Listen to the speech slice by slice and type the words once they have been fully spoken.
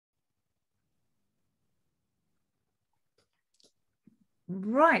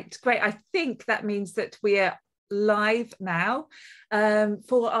Right, great. I think that means that we are live now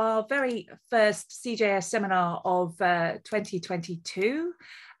for our very first CJS seminar of 2022.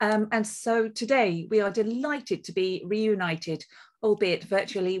 And so today we are delighted to be reunited, albeit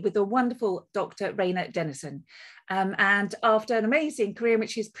virtually, with the wonderful Dr. Rayna Denison. And after an amazing career in which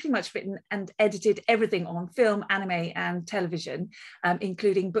she's pretty much written and edited everything on film, anime, and television,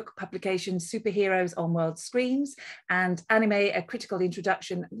 including book publications, Superheroes on World Screens, and Anime, A Critical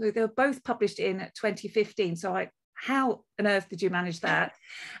Introduction. They were both published in 2015. So how on earth did you manage that?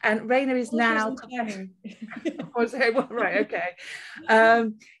 And Rayna is now... right,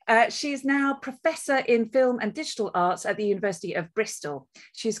 okay. She's now Professor in Film and Digital Arts at the University of Bristol.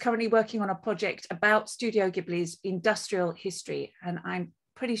 She's currently working on a project about Studio Ghibli's industrial history, and I'm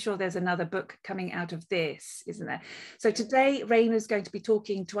pretty sure there's another book coming out of this, isn't there? So today, Rayna is going to be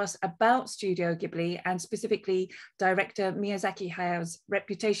talking to us about Studio Ghibli and specifically director Miyazaki Hayao's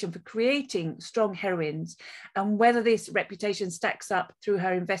reputation for creating strong heroines, and whether this reputation stacks up through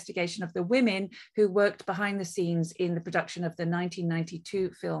her investigation of the women who worked behind the scenes in the production of the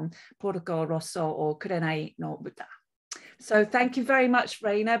 1992 film Porco Rosso or Kurenai no buta. So thank you very much,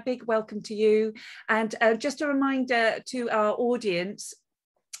 Rayna. Big welcome to you. And just a reminder to our audience,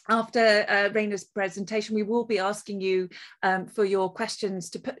 after Rayna's presentation, we will be asking you for your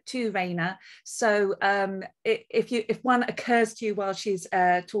questions to put to Rayna. So if one occurs to you while she's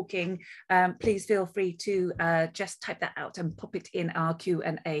talking, please feel free to just type that out and pop it in our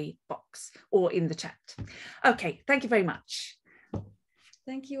Q&A box or in the chat. Okay, thank you very much.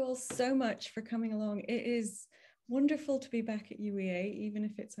 Thank you all so much for coming along. It is wonderful to be back at UEA, even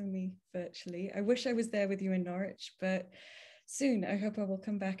if it's only virtually. I wish I was there with you in Norwich, but soon I hope I will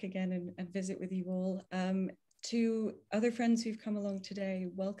come back again and visit with you all. To other friends who've come along today,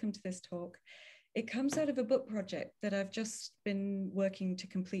 welcome to this talk. It comes out of a book project that I've just been working to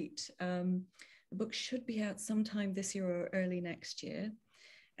complete. The book should be out sometime this year or early next year.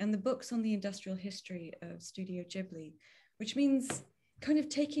 And the book's on the industrial history of Studio Ghibli, which means kind of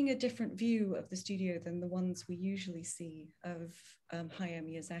taking a different view of the studio than the ones we usually see of Hayao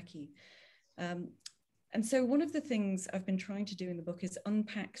Miyazaki. And so one of the things I've been trying to do in the book is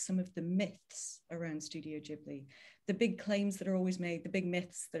unpack some of the myths around Studio Ghibli, the big claims that are always made, the big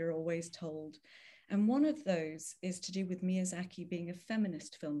myths that are always told. And one of those is to do with Miyazaki being a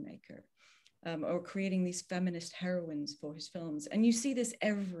feminist filmmaker, or creating these feminist heroines for his films. And you see this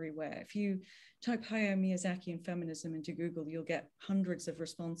everywhere. If you type Hayao Miyazaki and feminism into Google, you'll get hundreds of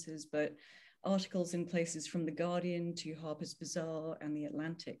responses, but articles in places from The Guardian to Harper's Bazaar and The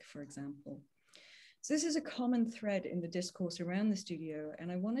Atlantic, for example. So this is a common thread in the discourse around the studio,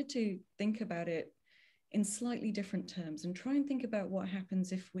 and I wanted to think about it in slightly different terms and try and think about what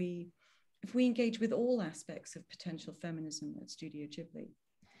happens if we engage with all aspects of potential feminism at Studio Ghibli.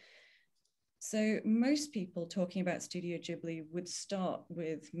 So most people talking about Studio Ghibli would start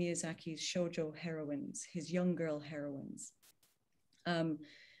with Miyazaki's shoujo heroines, his young girl heroines.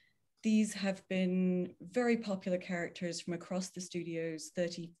 These have been very popular characters from across the studio's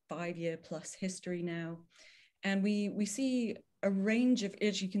 35-year plus history now. And we see a range of,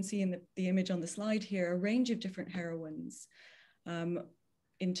 as you can see in the image on the slide here, a range of different heroines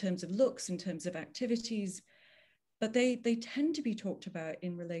in terms of looks, in terms of activities, but they tend to be talked about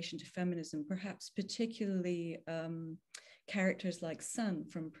in relation to feminism, perhaps particularly characters like San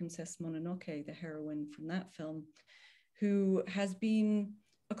from Princess Mononoke, the heroine from that film, who has been,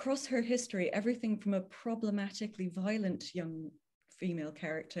 across her history, everything from a problematically violent young female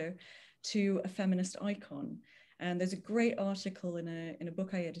character to a feminist icon. And there's a great article in a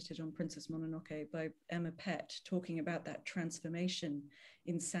book I edited on Princess Mononoke by Emma Pett talking about that transformation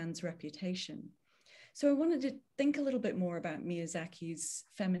in San's reputation. So I wanted to think a little bit more about Miyazaki's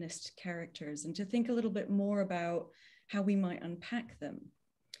feminist characters and to think a little bit more about how we might unpack them.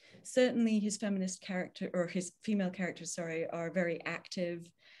 Certainly his feminist character, or his female characters, sorry, are very active.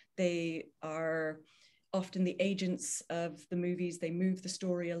 They are often the agents of the movies. They move the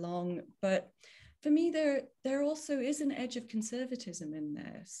story along. But for me, there also is an edge of conservatism in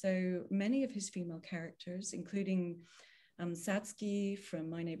there. So many of his female characters, including Satsuki from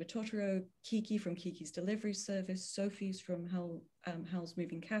My Neighbor Totoro, Kiki from Kiki's Delivery Service, Sophie's from Howl's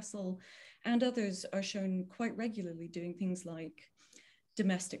Moving Castle, and others are shown quite regularly doing things like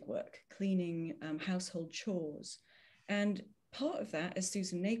domestic work, cleaning, household chores. And part of that, as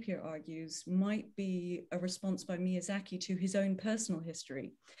Susan Napier argues, might be a response by Miyazaki to his own personal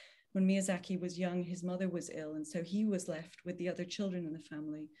history. When Miyazaki was young, his mother was ill, and so he was left with the other children in the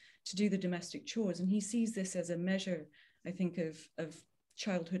family to do the domestic chores. And he sees this as a measure, I think, of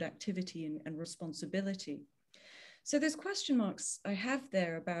childhood activity and responsibility. So there's question marks I have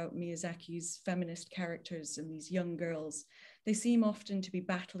there about Miyazaki's feminist characters and these young girls. They seem often to be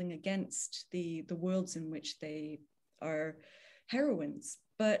battling against the worlds in which they are heroines.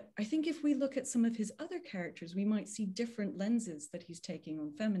 But I think if we look at some of his other characters, we might see different lenses that he's taking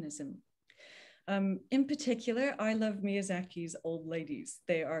on feminism. In particular, I love Miyazaki's old ladies.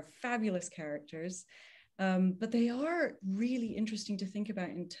 They are fabulous characters, but they are really interesting to think about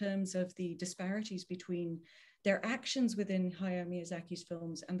in terms of the disparities between their actions within Hayao Miyazaki's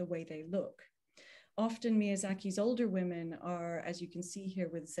films and the way they look. Often Miyazaki's older women are, as you can see here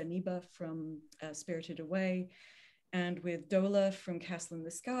with Zeniba from Spirited Away, and with Dola from Castle in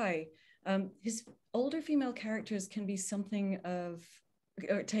the Sky, his older female characters can be something of,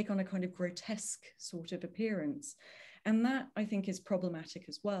 or take on a kind of grotesque sort of appearance. And that, I think, is problematic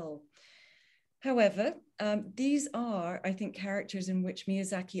as well. However, these are, I think, characters in which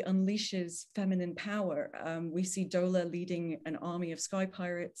Miyazaki unleashes feminine power. We see Dola leading an army of sky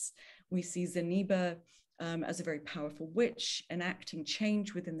pirates. We see Zeniba as a very powerful witch, enacting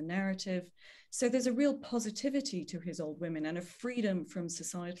change within the narrative. So there's a real positivity to his old women and a freedom from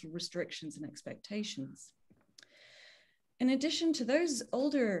societal restrictions and expectations. In addition to those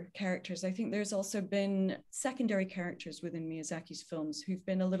older characters, I think there's also been secondary characters within Miyazaki's films who've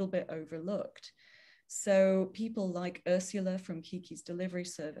been a little bit overlooked. So people like Ursula from Kiki's Delivery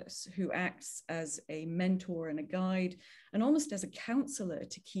Service, who acts as a mentor and a guide, and almost as a counselor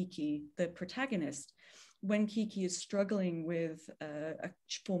to Kiki, the protagonist, when Kiki is struggling with a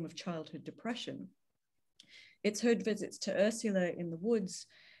form of childhood depression. It's her visits to Ursula in the woods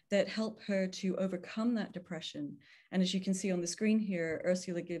that help her to overcome that depression. And as you can see on the screen here,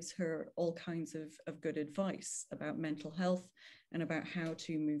 Ursula gives her all kinds of good advice about mental health and about how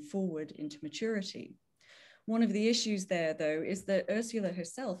to move forward into maturity. One of the issues there, though, is that Ursula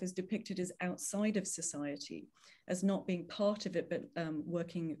herself is depicted as outside of society, as not being part of it, but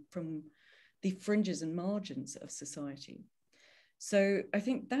working from the fringes and margins of society. So I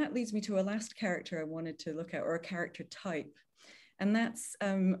think that leads me to a last character I wanted to look at, or a character type. And that's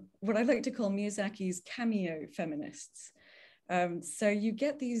what I like to call Miyazaki's cameo feminists. So you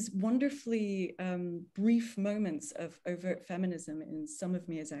get these wonderfully brief moments of overt feminism in some of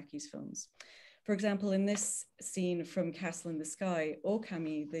Miyazaki's films. For example, in this scene from Castle in the Sky,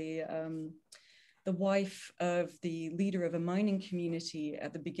 Okami, the wife of the leader of a mining community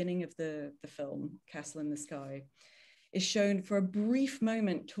at the beginning of the film, Castle in the Sky, is shown for a brief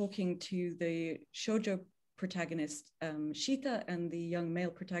moment talking to the shoujo protagonist, Shita, and the young male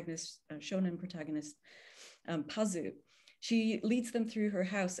protagonist, shonen protagonist, Pazu. She leads them through her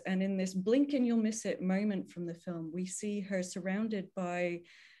house, and in this blink and you'll miss it moment from the film, we see her surrounded by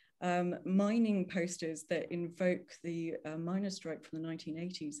mining posters that invoke the miners' strike from the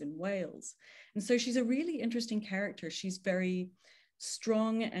 1980s in Wales. And so she's a really interesting character. She's very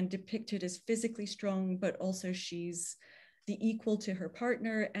strong and depicted as physically strong, but also she's the equal to her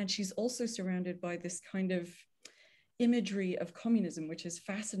partner. And she's also surrounded by this kind of imagery of communism, which is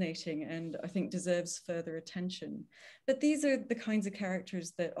fascinating and I think deserves further attention. But these are the kinds of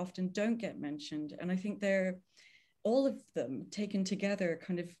characters that often don't get mentioned. And I think they're, all of them taken together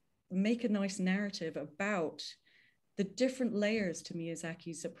kind of make a nice narrative about the different layers to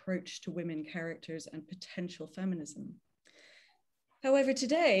Miyazaki's approach to women characters and potential feminism. However,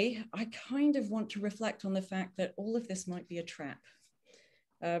 today, I kind of want to reflect on the fact that all of this might be a trap.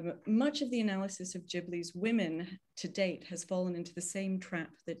 Much of the analysis of Ghibli's women to date has fallen into the same trap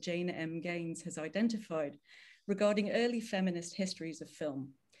that Jane M. Gaines has identified regarding early feminist histories of film.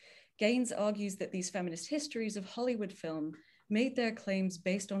 Gaines argues that these feminist histories of Hollywood film made their claims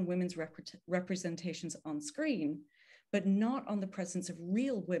based on women's representations on screen, but not on the presence of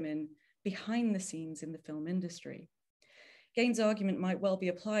real women behind the scenes in the film industry. Gaines' argument might well be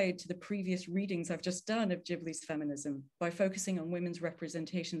applied to the previous readings I've just done of Ghibli's feminism. By focusing on women's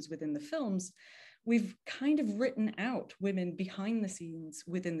representations within the films, we've kind of written out women behind the scenes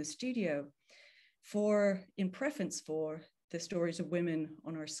within the studio in preference for the stories of women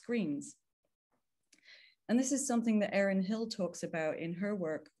on our screens. And this is something that Erin Hill talks about in her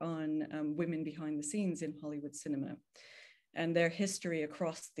work on women behind the scenes in Hollywood cinema and their history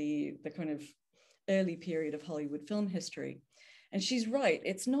across the kind of early period of Hollywood film history. And she's right,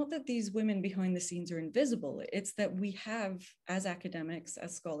 it's not that these women behind the scenes are invisible, it's that we have, as academics,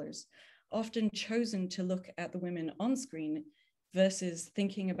 as scholars, often chosen to look at the women on screen versus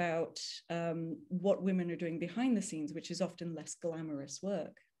thinking about what women are doing behind the scenes, which is often less glamorous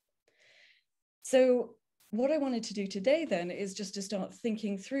work. So what I wanted to do today then is just to start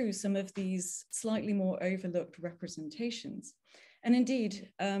thinking through some of these slightly more overlooked representations And indeed,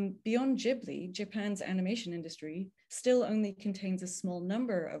 beyond Ghibli, Japan's animation industry still only contains a small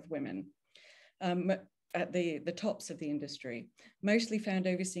number of women at the tops of the industry, mostly found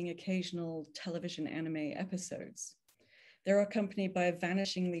overseeing occasional television anime episodes. They're accompanied by a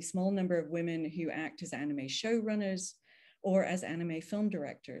vanishingly small number of women who act as anime showrunners or as anime film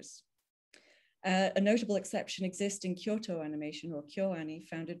directors. A notable exception exists in Kyoto Animation, or KyoAni,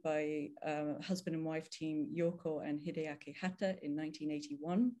 founded by husband and wife team Yoko and Hideaki Hata in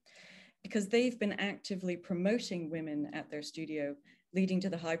 1981, because they've been actively promoting women at their studio, leading to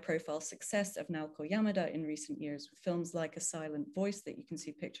the high-profile success of Naoko Yamada in recent years with films like A Silent Voice that you can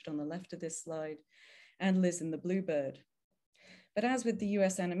see pictured on the left of this slide, and Liz and the Bluebird. But as with the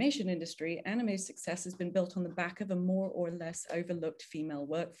US animation industry, anime's success has been built on the back of a more or less overlooked female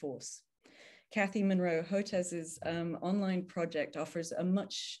workforce. Kathy Monroe Hotez's online project offers a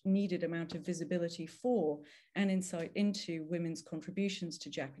much needed amount of visibility for and insight into women's contributions to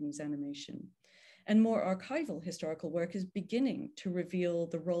Japanese animation. And more archival historical work is beginning to reveal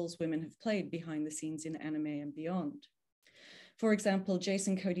the roles women have played behind the scenes in anime and beyond. For example,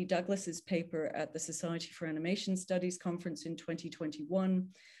 Jason Cody Douglas's paper at the Society for Animation Studies conference in 2021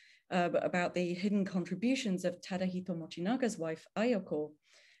 about the hidden contributions of Tadahito Mochinaga's wife, Ayako.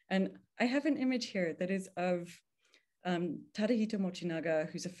 And I have an image here that is of Tadahito Mochinaga,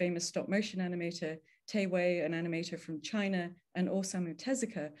 who's a famous stop motion animator, Tei Wei, an animator from China, and Osamu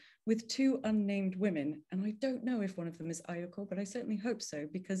Tezuka, with two unnamed women. And I don't know if one of them is Ayako, but I certainly hope so,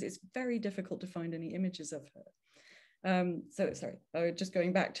 because it's very difficult to find any images of her. Just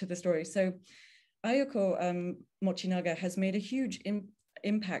going back to the story. So Ayako Mochinaga has made a huge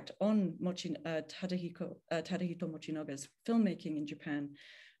impact on Tadahito Mochinaga's filmmaking in Japan,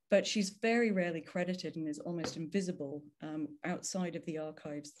 but she's very rarely credited and is almost invisible outside of the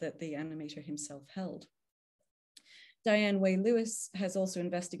archives that the animator himself held. Diane Way Lewis has also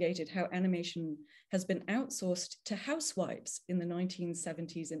investigated how animation has been outsourced to housewives in the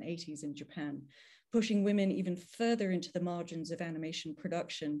 1970s and 80s in Japan, pushing women even further into the margins of animation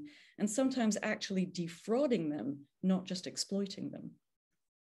production and sometimes actually defrauding them, not just exploiting them.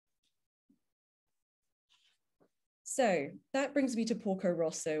 So that brings me to Porco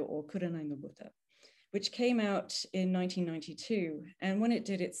Rosso, or Kurenai no buta, which came out in 1992. And when it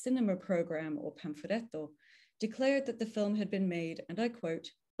did its cinema program, or pamphletto, declared that the film had been made, and I quote,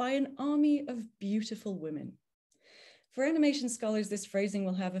 by an army of beautiful women. For animation scholars, this phrasing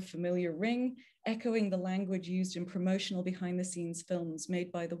will have a familiar ring, echoing the language used in promotional behind-the-scenes films made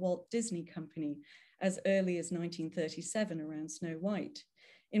by the Walt Disney Company as early as 1937 around Snow White,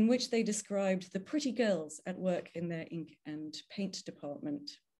 in which they described the pretty girls at work in their ink and paint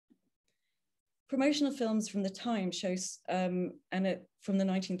department. Promotional films from the time show, from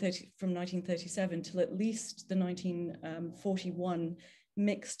 1937 till at least the 1941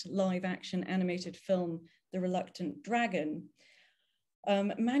 mixed live action animated film, The Reluctant Dragon,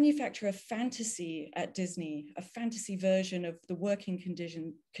 manufacture a fantasy at Disney, a fantasy version of the working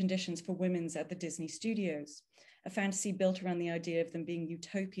conditions for women's at the Disney studios, a fantasy built around the idea of them being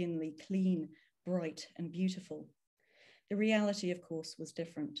utopianly clean, bright, and beautiful. The reality, of course, was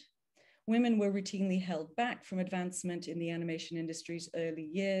different. Women were routinely held back from advancement in the animation industry's early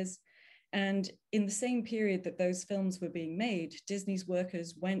years, and in the same period that those films were being made, Disney's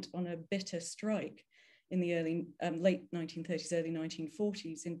workers went on a bitter strike in the late 1930s, early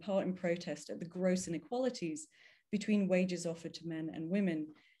 1940s, in part in protest at the gross inequalities between wages offered to men and women,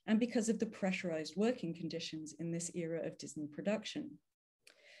 and because of the pressurized working conditions in this era of Disney production.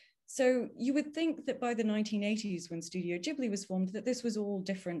 So you would think that by the 1980s, when Studio Ghibli was formed, that this was all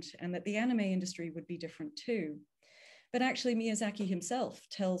different and that the anime industry would be different too. But actually Miyazaki himself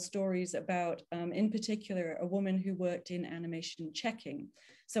tells stories about, in particular, a woman who worked in animation checking,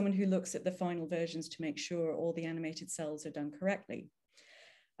 someone who looks at the final versions to make sure all the animated cells are done correctly.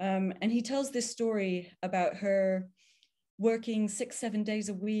 And he tells this story about her working 6-7 days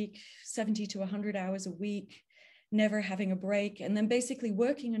a week, 70 to 100 hours a week, never having a break, and then basically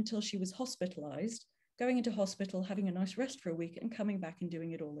working until she was hospitalized, going into hospital, having a nice rest for a week, and coming back and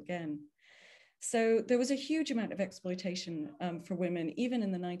doing it all again. So there was a huge amount of exploitation for women, even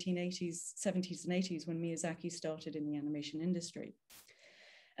in the 1980s, 70s, and 80s, when Miyazaki started in the animation industry.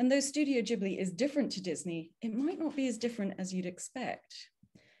 And though Studio Ghibli is different to Disney, it might not be as different as you'd expect.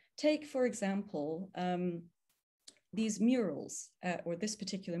 Take, for example, these murals, or this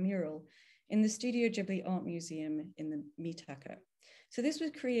particular mural, in the Studio Ghibli Art Museum in the Mitaka. So this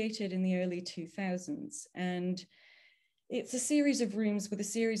was created in the early 2000s, and it's a series of rooms with a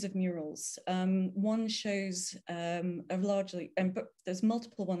series of murals. One shows but there's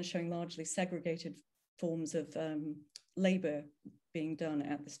multiple ones showing largely segregated forms of labor being done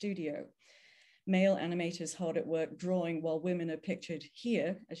at the studio. Male animators hard at work drawing while women are pictured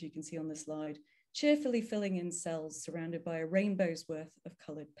here, as you can see on the slide, cheerfully filling in cells surrounded by a rainbow's worth of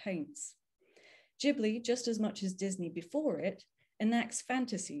colored paints. Ghibli, just as much as Disney before it, enacts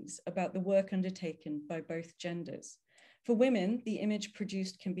fantasies about the work undertaken by both genders. For women, the image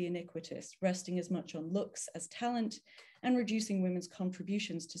produced can be iniquitous, resting as much on looks as talent and reducing women's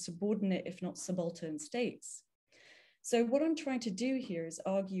contributions to subordinate, if not subaltern states. So what I'm trying to do here is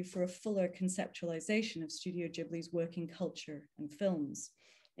argue for a fuller conceptualization of Studio Ghibli's working culture and films.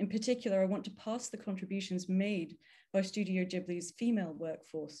 In particular, I want to pass the contributions made by Studio Ghibli's female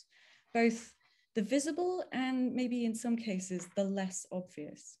workforce, both the visible and maybe in some cases, the less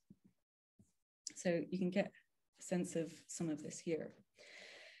obvious. So you can get a sense of some of this here.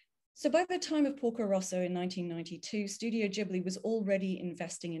 So by the time of Porco Rosso in 1992, Studio Ghibli was already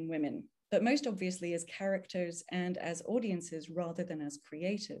investing in women, but most obviously as characters and as audiences rather than as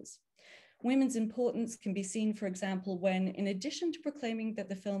creators. Women's importance can be seen, for example, when, in addition to proclaiming that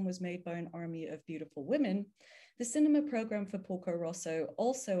the film was made by an army of beautiful women, the cinema program for Porco Rosso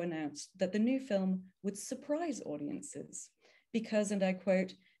also announced that the new film would surprise audiences because, and I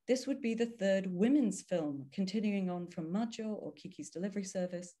quote, "This would be the third women's film, continuing on from Majo, or Kiki's Delivery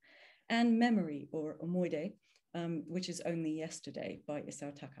Service, and Memory, or Omoide, which is Only Yesterday by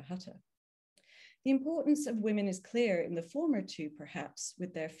Isao Takahata." The importance of women is clear in the former two, perhaps,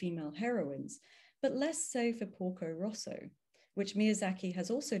 with their female heroines, but less so for Porco Rosso, which Miyazaki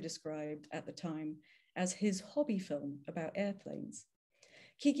has also described at the time as his hobby film about airplanes.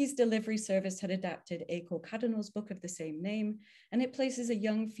 Kiki's Delivery Service had adapted Eiko Kadano's book of the same name, and it places a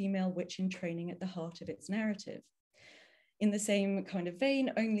young female witch in training at the heart of its narrative. In the same kind of vein,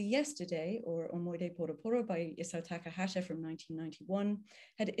 Only Yesterday, or Omoide Poroporo by Isao Takahata from 1991,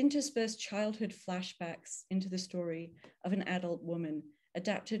 had interspersed childhood flashbacks into the story of an adult woman,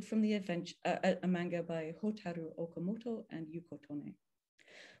 adapted from the a manga by Hotaru Okamoto and Yuko Tone.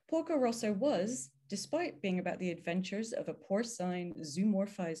 Porco Rosso was, despite being about the adventures of a porcine,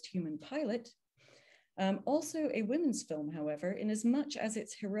 zoomorphized human pilot, also a women's film, however, in as much as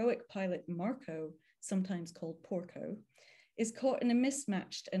its heroic pilot Marco, sometimes called Porco, is caught in a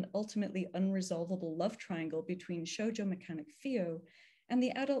mismatched and ultimately unresolvable love triangle between shoujo mechanic Fio and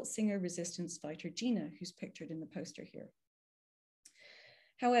the adult singer resistance fighter Gina, who's pictured in the poster here.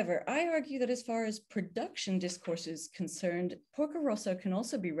 However, I argue that as far as production discourse is concerned, Porco Rosso can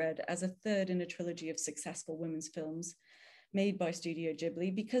also be read as a third in a trilogy of successful women's films made by Studio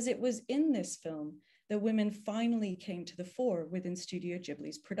Ghibli, because it was in this film that women finally came to the fore within Studio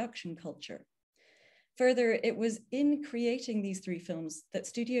Ghibli's production culture. Further, it was in creating these three films that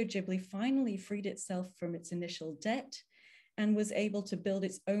Studio Ghibli finally freed itself from its initial debt and was able to build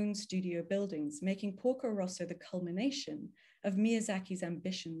its own studio buildings, making Porco Rosso the culmination of Miyazaki's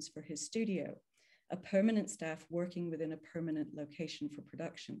ambitions for his studio, a permanent staff working within a permanent location for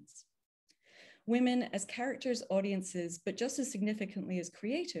productions. Women as characters, audiences, but just as significantly as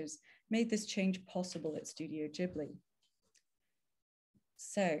creators, made this change possible at Studio Ghibli.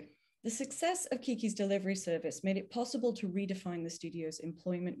 So, the success of Kiki's Delivery Service made it possible to redefine the studio's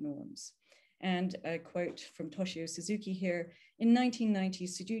employment norms. And a quote from Toshio Suzuki here, in 1990,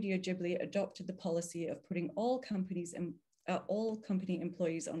 Studio Ghibli adopted the policy of putting all company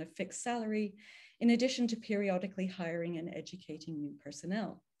employees on a fixed salary, in addition to periodically hiring and educating new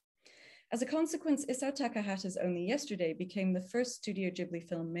personnel. As a consequence, Isao Takahata's Only Yesterday became the first Studio Ghibli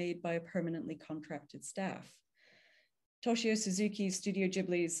film made by a permanently contracted staff. Toshio Suzuki, Studio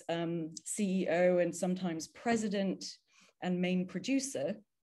Ghibli's CEO and sometimes president and main producer,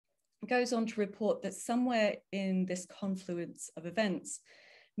 goes on to report that somewhere in this confluence of events,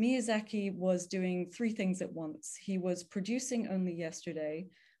 Miyazaki was doing three things at once. He was producing Only Yesterday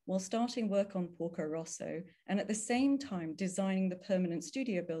while starting work on Porco Rosso, and at the same time designing the permanent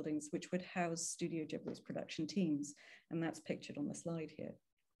studio buildings which would house Studio Ghibli's production teams. And that's pictured on the slide here.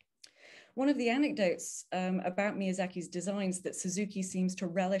 One of the anecdotes about Miyazaki's designs that Suzuki seems to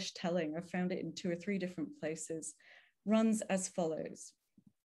relish telling, I've found it in 2 or 3 different places, runs as follows.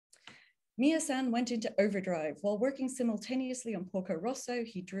 Miya-san went into overdrive. While working simultaneously on Porco Rosso,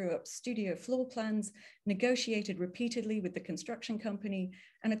 he drew up studio floor plans, negotiated repeatedly with the construction company,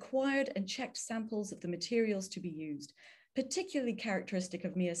 and acquired and checked samples of the materials to be used. Particularly characteristic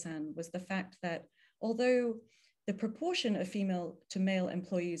of Miya-san was the fact that although the proportion of female to male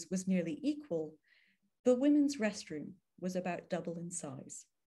employees was nearly equal, the women's restroom was about double in size.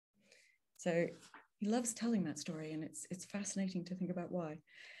 So he loves telling that story, and it's fascinating to think about why.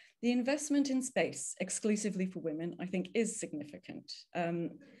 The investment in space exclusively for women, I think, is significant.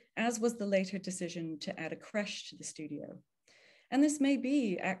 as was the later decision to add a creche to the studio. And this may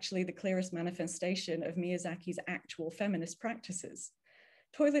be actually the clearest manifestation of Miyazaki's actual feminist practices.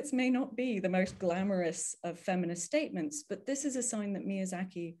 Toilets may not be the most glamorous of feminist statements, but this is a sign that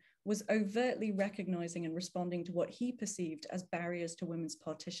Miyazaki was overtly recognizing and responding to what he perceived as barriers to women's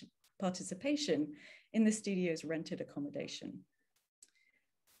participation in the studio's rented accommodation.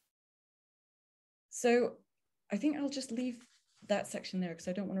 So I think I'll just leave that section there because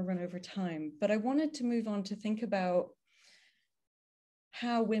I don't want to run over time, but I wanted to move on to think about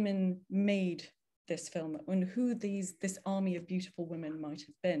how women made this film and who this army of beautiful women might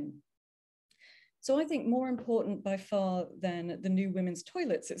have been. So I think more important by far than the new women's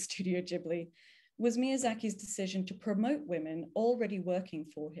toilets at Studio Ghibli was Miyazaki's decision to promote women already working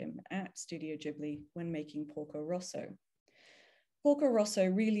for him at Studio Ghibli when making Porco Rosso. Porco Rosso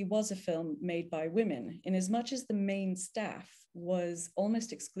really was a film made by women, in as much as the main staff was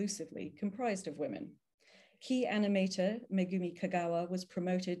almost exclusively comprised of women. Key animator Megumi Kagawa was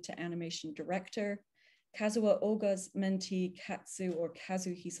promoted to animation director. Kazuo Oga's mentee Kazu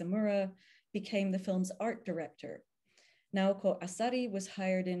Hisamura became the film's art director. Naoko Asari was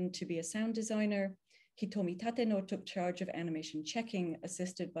hired in to be a sound designer. Hitomi Tateno took charge of animation checking,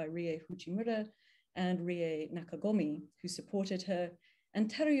 assisted by Rie Fujimura and Rie Nakagomi, who supported her. And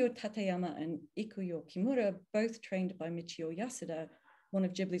Teruyo Tateyama and Ikuyo Kimura, both trained by Michio Yasuda, one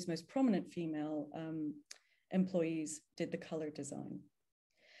of Ghibli's most prominent female employees, did the color design.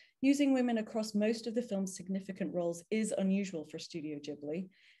 Using women across most of the film's significant roles is unusual for Studio Ghibli,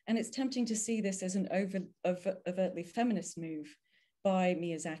 and it's tempting to see this as an overtly feminist move by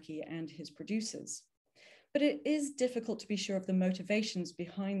Miyazaki and his producers. But it is difficult to be sure of the motivations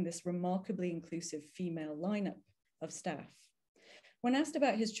behind this remarkably inclusive female lineup of staff. When asked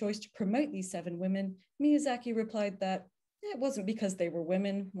about his choice to promote these 7 women, Miyazaki replied that it wasn't because they were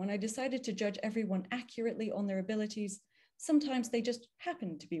women. When I decided to judge everyone accurately on their abilities, sometimes they just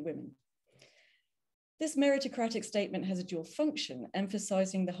happened to be women. This meritocratic statement has a dual function,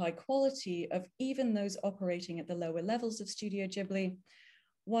 emphasizing the high quality of even those operating at the lower levels of Studio Ghibli,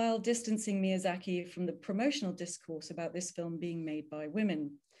 while distancing Miyazaki from the promotional discourse about this film being made by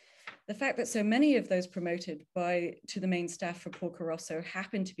women. The fact that so many of those promoted to the main staff for Porco Rosso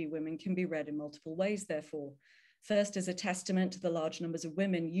happen to be women can be read in multiple ways, therefore. First, as a testament to the large numbers of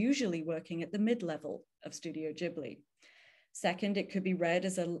women usually working at the mid-level of Studio Ghibli. Second, it could be read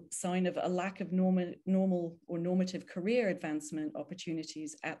as a sign of a lack of normal or normative career advancement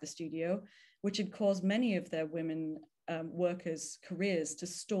opportunities at the studio, which had caused many of their women workers' careers to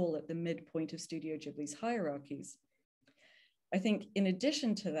stall at the midpoint of Studio Ghibli's hierarchies. I think in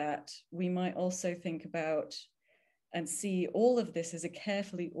addition to that, we might also think about and see all of this as a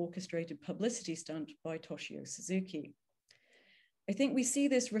carefully orchestrated publicity stunt by Toshio Suzuki. I think we see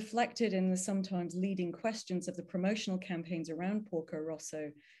this reflected in the sometimes leading questions of the promotional campaigns around Porco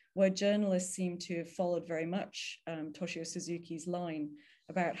Rosso, where journalists seem to have followed very much Toshio Suzuki's line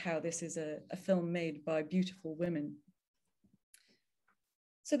about how this is a film made by beautiful women.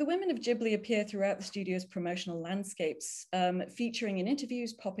 So the women of Ghibli appear throughout the studio's promotional landscapes, featuring in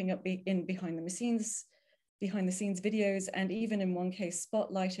interviews, popping up in behind the scenes videos, and even in one case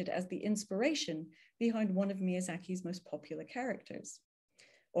spotlighted as the inspiration behind one of Miyazaki's most popular characters,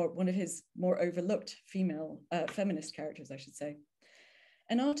 or one of his more overlooked feminist characters, I should say.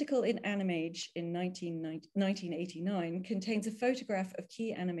 An article in Animage in 1989 contains a photograph of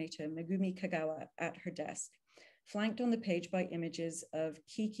key animator Megumi Kagawa at her desk, flanked on the page by images of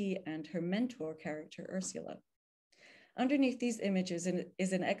Kiki and her mentor character, Ursula. Underneath these images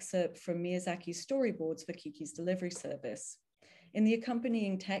is an excerpt from Miyazaki's storyboards for Kiki's delivery service. In the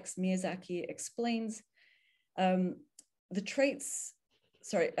accompanying text, Miyazaki explains there's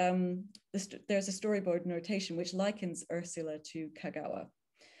a storyboard notation which likens Ursula to Kagawa.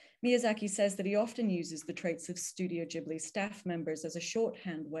 Miyazaki says that he often uses the traits of Studio Ghibli staff members as a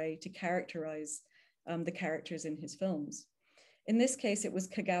shorthand way to characterize the characters in his films. In this case, it was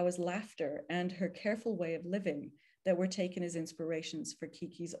Kagawa's laughter and her careful way of living that were taken as inspirations for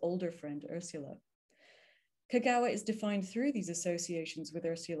Kiki's older friend, Ursula. Kagawa is defined through these associations with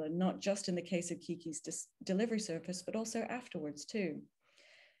Ursula, not just in the case of Kiki's delivery service, but also afterwards too.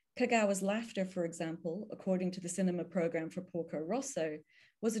 Kagawa's laughter, for example, according to the cinema program for Porco Rosso,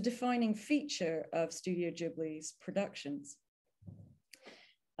 was a defining feature of Studio Ghibli's productions.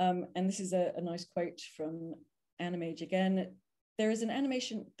 And this is a nice quote from Animage again. There is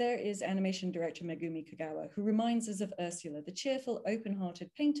animation director Megumi Kagawa, who reminds us of Ursula, the cheerful, open-hearted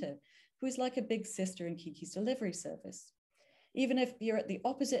painter who is like a big sister in Kiki's delivery service. Even if you're at the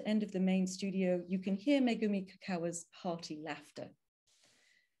opposite end of the main studio, you can hear Megumi Kagawa's hearty laughter.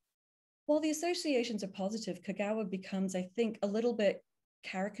 While the associations are positive, Kagawa becomes, I think, a little bit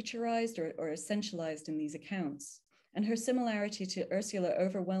caricaturized or essentialized in these accounts. And her similarity to Ursula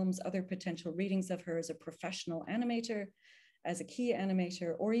overwhelms other potential readings of her as a professional animator, as a key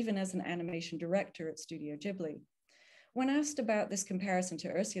animator, or even as an animation director at Studio Ghibli. When asked about this comparison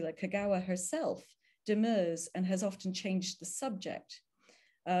to Ursula, Kagawa herself demurs and has often changed the subject.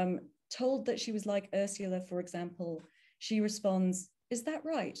 Told that she was like Ursula, for example, she responds, "Is that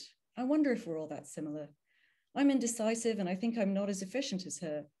right? I wonder if we're all that similar. I'm indecisive and I think I'm not as efficient as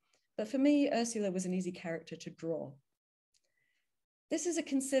her. But for me, Ursula was an easy character to draw." This is a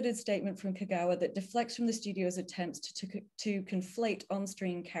considered statement from Kagawa that deflects from the studio's attempts to conflate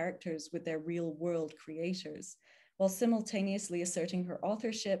on-screen characters with their real-world creators, while simultaneously asserting her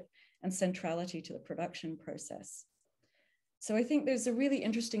authorship and centrality to the production process. So I think there's a really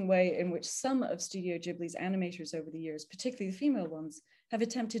interesting way in which some of Studio Ghibli's animators over the years, particularly the female ones, have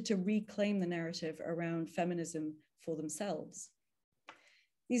attempted to reclaim the narrative around feminism for themselves.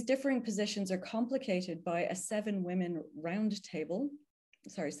 These differing positions are complicated by a seven-woman roundtable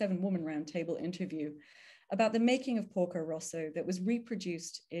interview about the making of Porco Rosso that was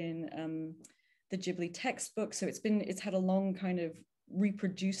reproduced in the Ghibli textbook. So it's had a long kind of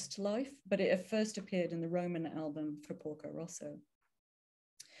reproduced life, but it first appeared in the Roman album for Porco Rosso.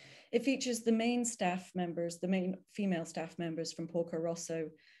 It features the main female staff members from Porco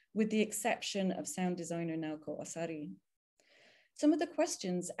Rosso, with the exception of sound designer Naoko Asari. Some of the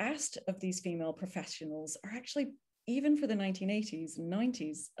questions asked of these female professionals are actually, even for the 1980s and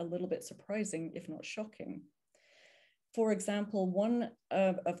 90s, a little bit surprising, if not shocking. For example, one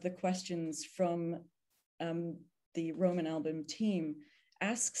of the questions from the Roman album team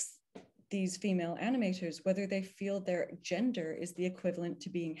asks these female animators whether they feel their gender is the equivalent to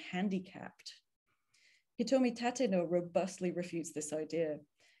being handicapped. Hitomi Tateno robustly refutes this idea,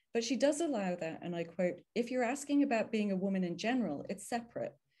 but she does allow that, and I quote, "If you're asking about being a woman in general, it's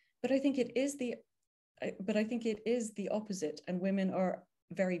separate, but I think it is the opposite, and women are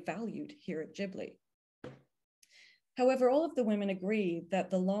very valued here at Ghibli." However, all of the women agree that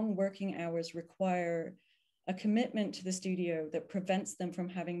the long working hours require a commitment to the studio that prevents them from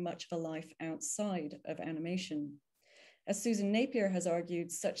having much of a life outside of animation. As Susan Napier has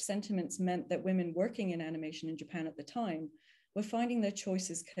argued, such sentiments meant that women working in animation in Japan at the time were finding their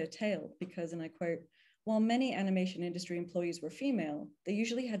choices curtailed because, and I quote, "While many animation industry employees were female, they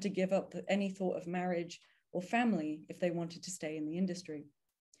usually had to give up any thought of marriage or family if they wanted to stay in the industry."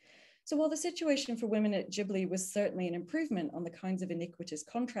 So while the situation for women at Ghibli was certainly an improvement on the kinds of iniquitous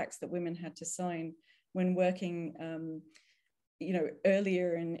contracts that women had to sign when working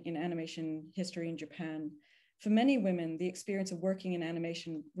earlier in animation history in Japan, for many women, the experience of working in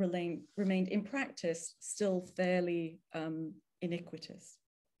animation remained in practice still fairly iniquitous.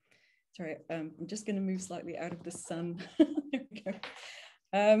 Sorry, I'm just going to move slightly out of the sun. There we go.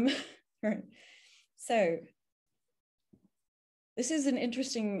 Right. So this is an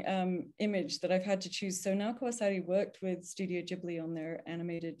interesting image that I've had to choose. So Naoko Asari worked with Studio Ghibli on their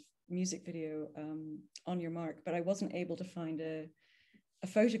animated music video, On Your Mark, but I wasn't able to find a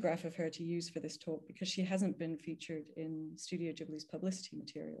photograph of her to use for this talk because she hasn't been featured in Studio Ghibli's publicity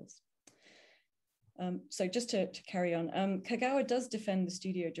materials. So just to carry on, Kagawa does defend the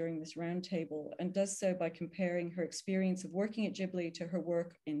studio during this roundtable and does so by comparing her experience of working at Ghibli to her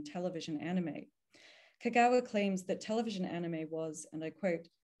work in television anime. Kagawa claims that television anime was, and I quote,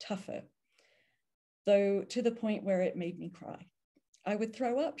 "tougher, though to the point where it made me cry. I would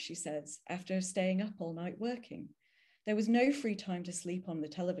throw up," she says, "after staying up all night working. There was no free time to sleep on the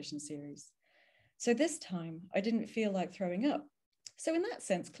television series. So this time I didn't feel like throwing up. So in that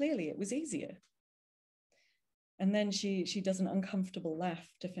sense, clearly it was easier." And then she does an uncomfortable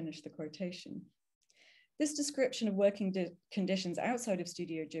laugh to finish the quotation. This description of working conditions outside of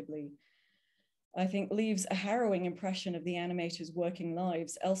Studio Ghibli, I think, leaves a harrowing impression of the animators' working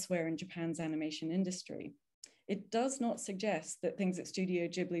lives elsewhere in Japan's animation industry. It does not suggest that things at Studio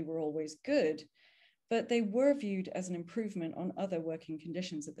Ghibli were always good, but they were viewed as an improvement on other working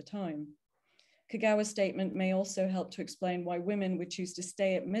conditions at the time. Kagawa's statement may also help to explain why women would choose to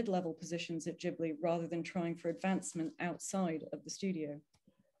stay at mid-level positions at Ghibli rather than trying for advancement outside of the studio.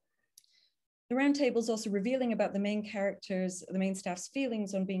 The roundtable is also revealing about the main staff's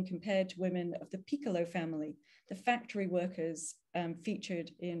feelings on being compared to women of the Piccolo family, the factory workers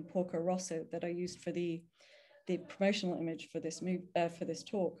featured in Porco Rosso that I used for the promotional image for this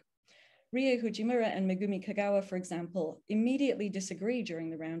talk. Rie Fujimura and Megumi Kagawa, for example, immediately disagree during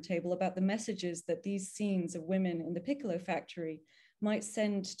the roundtable about the messages that these scenes of women in the Piccolo factory might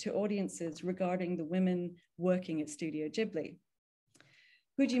send to audiences regarding the women working at Studio Ghibli.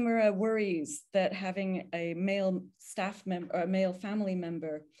 Fujimura worries that having a male staff member or a male family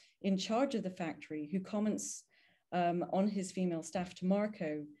member in charge of the factory who comments on his female staff to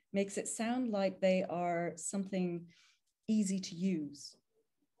Marco makes it sound like they are something easy to use.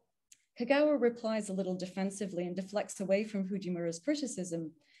 Kagawa replies a little defensively and deflects away from Fujimura's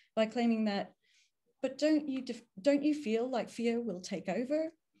criticism by claiming that, but don't you feel like Fio will take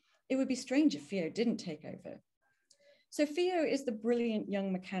over? It would be strange if Fio didn't take over. So Fio is the brilliant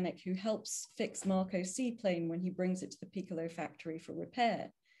young mechanic who helps fix Marco's seaplane when he brings it to the Piccolo factory for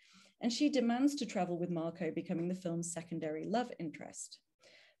repair. And she demands to travel with Marco, becoming the film's secondary love interest.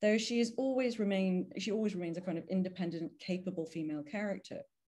 Though she always remains a kind of independent, capable female character.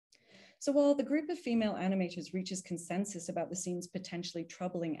 So while the group of female animators reaches consensus about the scene's potentially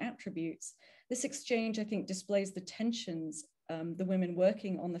troubling attributes, this exchange, I think, displays the tensions the women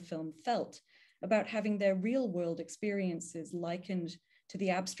working on the film felt about having their real world experiences likened to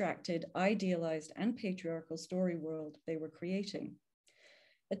the abstracted, idealized, and patriarchal story world they were creating.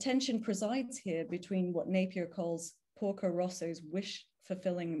 A tension presides here between what Napier calls Porco Rosso's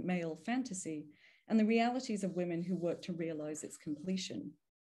wish-fulfilling male fantasy and the realities of women who work to realize its completion.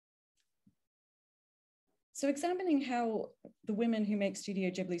 So examining how the women who make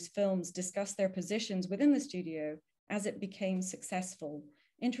Studio Ghibli's films discuss their positions within the studio as it became successful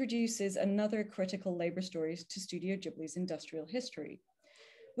introduces another critical labor story to Studio Ghibli's industrial history.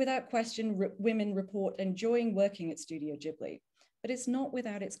 Without question, women report enjoying working at Studio Ghibli, but it's not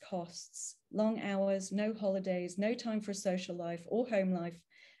without its costs. Long hours, no holidays, no time for social life or home life,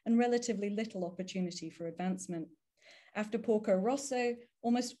 and relatively little opportunity for advancement. After Porco Rosso,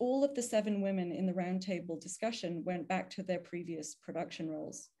 almost all of the 7 women in the roundtable discussion went back to their previous production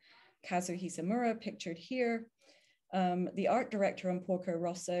roles. Kazu Hisamura, pictured here, the art director on Porco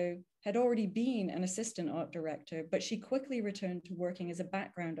Rosso, had already been an assistant art director, but she quickly returned to working as a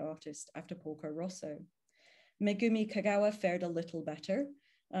background artist after Porco Rosso. Megumi Kagawa fared a little better.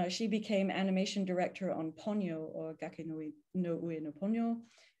 She became animation director on Ponyo, or Gake no Ue no Ponyo,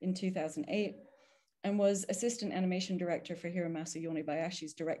 in 2008, and was assistant animation director for Hiromasa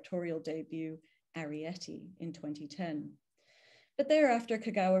Yonebayashi's directorial debut, Arrietty, in 2010. But thereafter,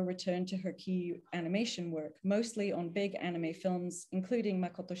 Kagawa returned to her key animation work, mostly on big anime films, including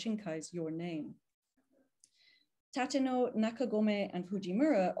Makoto Shinkai's Your Name. Tateno, Nakagome, and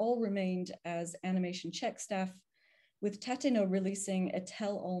Fujimura all remained as animation Czech staff, with Tateno releasing a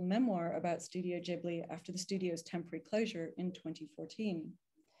tell-all memoir about Studio Ghibli after the studio's temporary closure in 2014.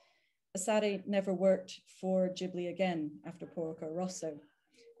 Asare never worked for Ghibli again after Porco Rosso.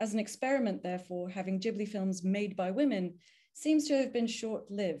 As an experiment, therefore, having Ghibli films made by women seems to have been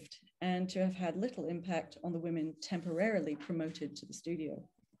short-lived and to have had little impact on the women temporarily promoted to the studio.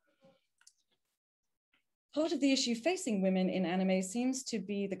 Part of the issue facing women in anime seems to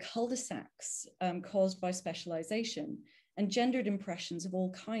be the cul-de-sacs caused by specialization and gendered impressions of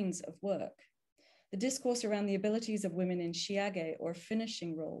all kinds of work. The discourse around the abilities of women in shiage or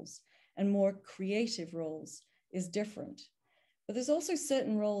finishing roles and more creative roles is different. But there's also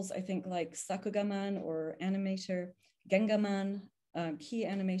certain roles, I think, like sakugaman or animator, gengaman, key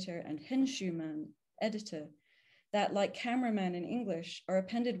animator, and henshuman, editor, that, like cameraman in English, are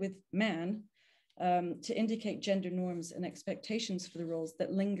appended with man to indicate gender norms and expectations for the roles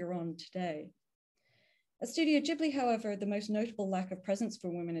that linger on today. At Studio Ghibli, however, the most notable lack of presence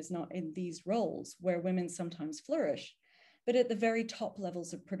for women is not in these roles, where women sometimes flourish, but at the very top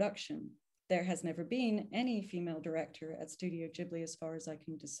levels of production. There has never been any female director at Studio Ghibli, as far as I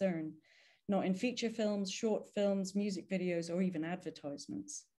can discern, not in feature films, short films, music videos, or even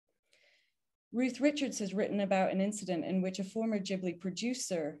advertisements. Ruth Richards has written about an incident in which a former Ghibli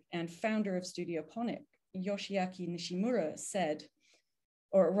producer and founder of Studio Ponic, Yoshiaki Nishimura, said,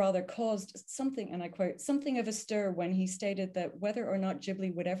 or rather caused something, and I quote, something of a stir when he stated that whether or not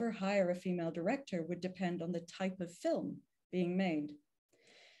Ghibli would ever hire a female director would depend on the type of film being made.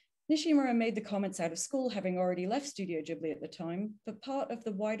 Nishimura made the comments out of school, having already left Studio Ghibli at the time, but part of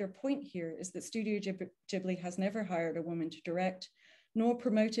the wider point here is that Studio Ghibli has never hired a woman to direct, nor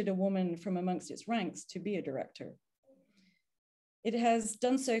promoted a woman from amongst its ranks to be a director. It has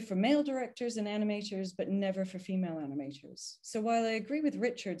done so for male directors and animators, but never for female animators. So while I agree with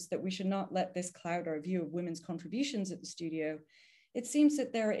Richards that we should not let this cloud our view of women's contributions at the studio, it seems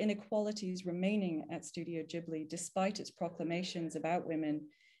that there are inequalities remaining at Studio Ghibli despite its proclamations about women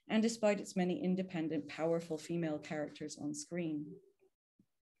and despite its many independent, powerful female characters on screen.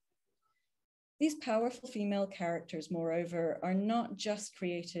 These powerful female characters, moreover, are not just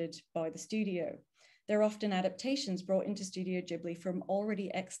created by the studio. They're often adaptations brought into Studio Ghibli from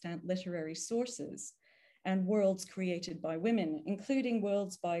already extant literary sources, and worlds created by women, including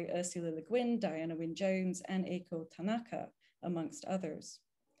worlds by Ursula Le Guin, Diana Wynne-Jones, and Eiko Tanaka, amongst others.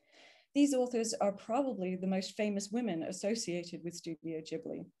 These authors are probably the most famous women associated with Studio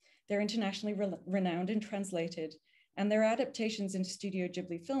Ghibli. They're internationally renowned and translated, and their adaptations into Studio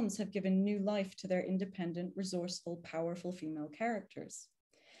Ghibli films have given new life to their independent, resourceful, powerful female characters.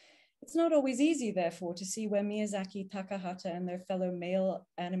 It's not always easy, therefore, to see where Miyazaki, Takahata, and their fellow male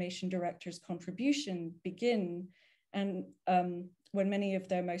animation directors' contribution begin, and when many of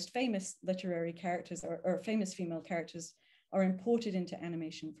their most famous literary characters or famous female characters are imported into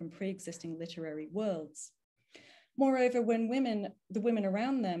animation from pre-existing literary worlds. Moreover, when the women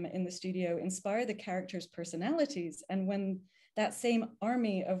around them in the studio inspire the characters' personalities, and when that same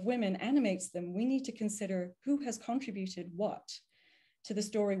army of women animates them, we need to consider who has contributed what to the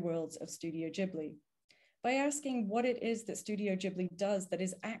story worlds of Studio Ghibli. By asking what it is that Studio Ghibli does that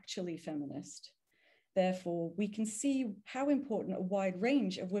is actually feminist. Therefore, we can see how important a wide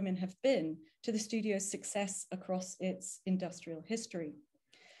range of women have been to the studio's success across its industrial history.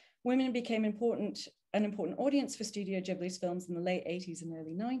 Women became an important audience for Studio Ghibli's films in the late 80s and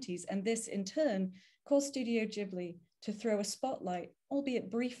early 90s, and this in turn caused Studio Ghibli to throw a spotlight, albeit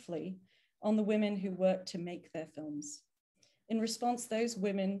briefly, on the women who worked to make their films. In response, those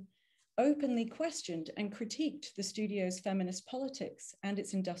women openly questioned and critiqued the studio's feminist politics and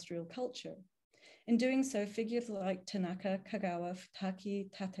its industrial culture. In doing so, figures like Tanaka, Kagawa, Futaki,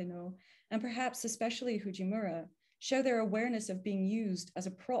 Tateno, and perhaps especially Fujimura show their awareness of being used as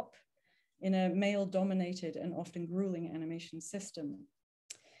a prop in a male-dominated and often grueling animation system.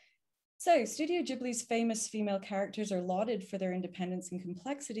 So Studio Ghibli's famous female characters are lauded for their independence and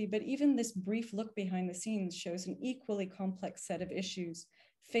complexity, but even this brief look behind the scenes shows an equally complex set of issues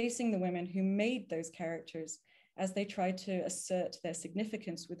facing the women who made those characters as they tried to assert their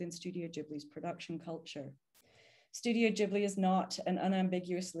significance within Studio Ghibli's production culture. Studio Ghibli is not an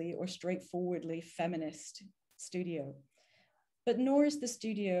unambiguously or straightforwardly feminist studio, but nor is the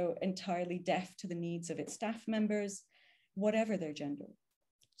studio entirely deaf to the needs of its staff members, whatever their gender.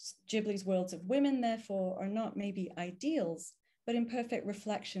 Ghibli's worlds of women, therefore, are not maybe ideals, but imperfect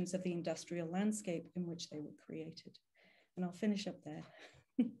reflections of the industrial landscape in which they were created. And I'll finish up there.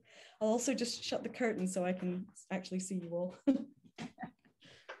 I'll also just shut the curtain so I can actually see you all.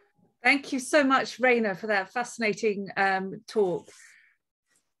 Thank you so much, Rayna, for that fascinating talk.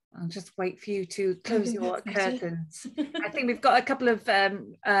 I'll just wait for you to close your curtains. I think we've got a couple of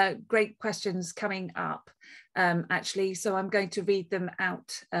great questions coming up, actually, so I'm going to read them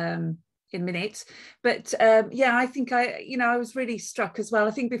out in a minute. But yeah, I think I was really struck as well.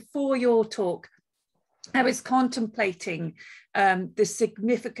 I think before your talk, I was contemplating the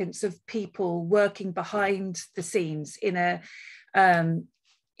significance of people working behind the scenes in a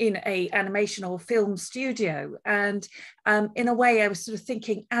animation or film studio, and in a way I was sort of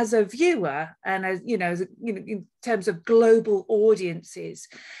thinking as a viewer and as in terms of global audiences,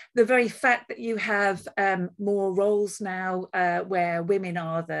 the very fact that you have more roles now where women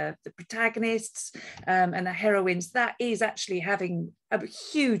are the protagonists and the heroines, that is actually having a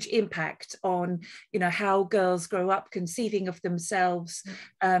huge impact on how girls grow up conceiving of themselves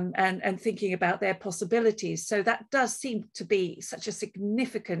and thinking about their possibilities. So that does seem to be such a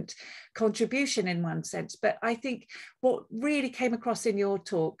significant contribution in one sense. But I think what really came across in your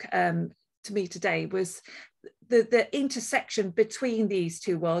talk to me today was the intersection between these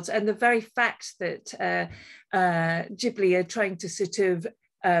two worlds, and the very fact that Ghibli are trying to sort of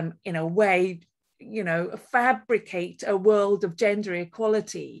in a way fabricate a world of gender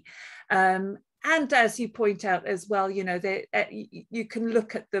equality. And as you point out as well, you can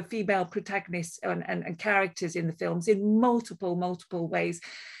look at the female protagonists and characters in the films in multiple ways.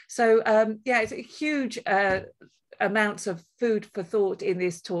 So yeah, it's a huge amounts of food for thought in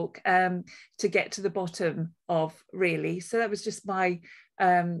this talk to get to the bottom of, really. So that was just my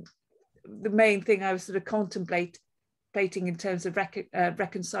the main thing I was sort of contemplating in terms of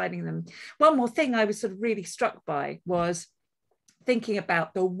reconciling them. One more thing I was sort of really struck by was thinking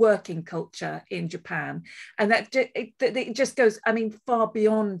about the working culture in Japan, and that it just goes, I mean, far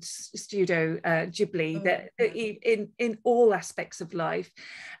beyond Studio Ghibli, that in all aspects of life.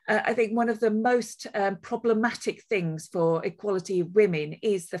 I think one of the most problematic things for equality of women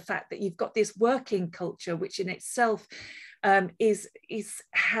is the fact that you've got this working culture, which in itself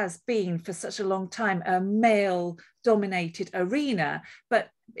has been for such a long time a male-dominated arena, but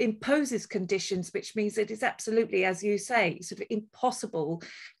imposes conditions which means it is absolutely, as you say, sort of impossible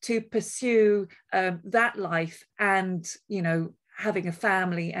to pursue that life and having a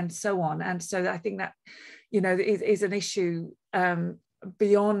family and so on. And so I think that is an issue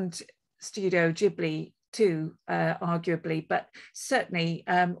beyond Studio Ghibli too, arguably, but certainly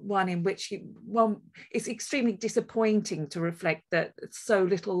one in which it's extremely disappointing to reflect that so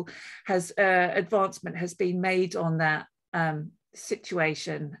little advancement has been made on that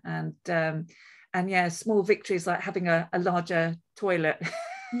situation, and yeah, small victories like having a larger toilet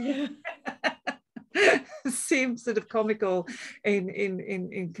yeah seems sort of comical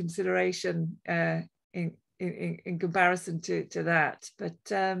in consideration in comparison to that. But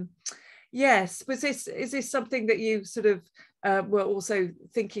yes, is this something that you sort of were also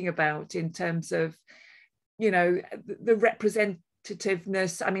thinking about in terms of, you know, the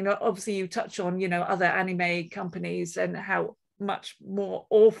representativeness? I mean, obviously you touch on, you know, other anime companies and how much more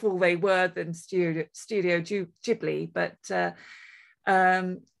awful they were than Studio Ghibli, but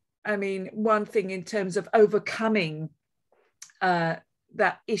I mean, one thing in terms of overcoming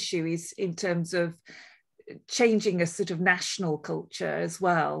that issue is in terms of changing a sort of national culture as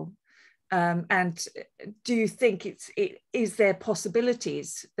well. And do you think is there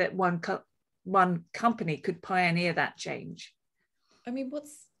possibilities that one company could pioneer that change? I mean,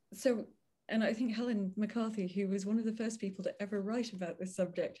 and I think Helen McCarthy, who was one of the first people to ever write about this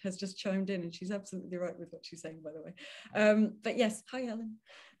subject, has just chimed in, and she's absolutely right with what she's saying, by the way. But yes, hi, Helen.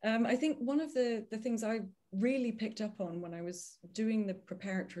 I think one of the things I really picked up on when I was doing the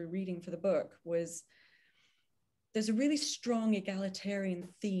preparatory reading for the book was there's a really strong egalitarian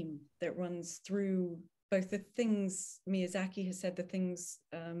theme that runs through both the things Miyazaki has said, the things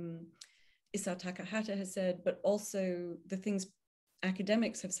Isao Takahata has said, but also the things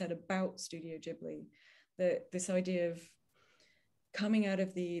academics have said about Studio Ghibli. This idea of coming out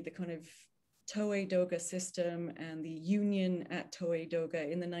of the kind of Toei Doga system and the union at Toei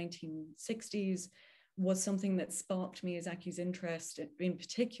Doga in the 1960s was something that sparked Miyazaki's interest, in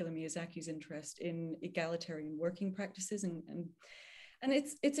particular Miyazaki's interest in egalitarian working practices. And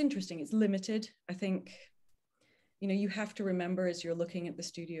it's interesting, it's limited. I think, you know, you have to remember as you're looking at the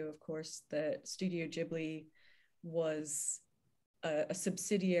studio, of course, that Studio Ghibli was a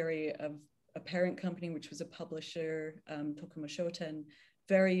subsidiary of a parent company, which was a publisher, Tokuma Shoten,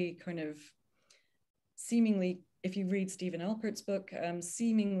 very kind of seemingly, if you read Stephen Alpert's book,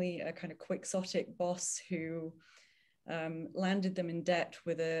 seemingly a kind of quixotic boss who landed them in debt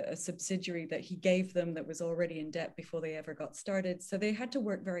with a subsidiary that he gave them that was already in debt before they ever got started. So they had to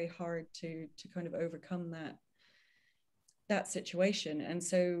work very hard to kind of overcome that situation. And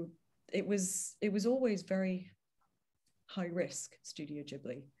so it was always very high risk, Studio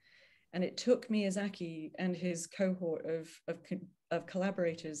Ghibli. And it took Miyazaki and his cohort of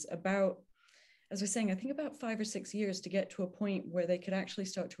collaborators about, as I was saying, I think about 5 or 6 years to get to a point where they could actually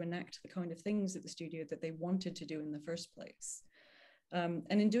start to enact the kind of things at the studio that they wanted to do in the first place. And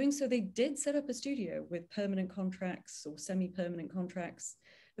in doing so, they did set up a studio with permanent contracts or semi-permanent contracts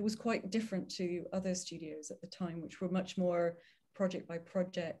that was quite different to other studios at the time, which were much more project by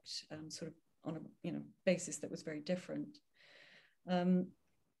project, sort of on a basis that was very different. In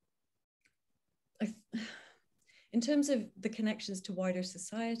terms of the connections to wider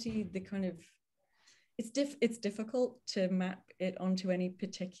society, the kind of it's difficult to map it onto any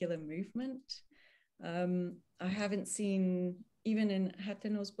particular movement. I haven't seen, even in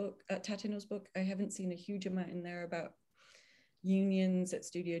Tateno's book, I haven't seen a huge amount in there about unions at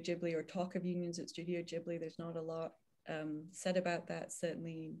Studio Ghibli or talk of unions at Studio Ghibli. There's not a lot said about that,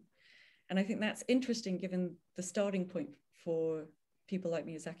 certainly. And I think that's interesting given the starting point for people like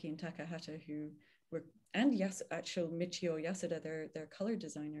Miyazaki and Takahata, who were, and actual Michio Yasuda, their color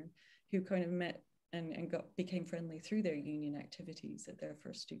designer, who kind of met and became friendly through their union activities at their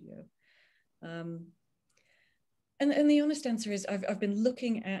first studio. And the honest answer is I've been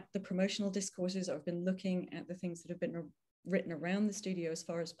looking at the promotional discourses, I've been looking at the things that have been written around the studio as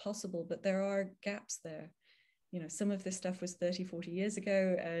far as possible, but there are gaps there. You know, some of this stuff was 30, 40 years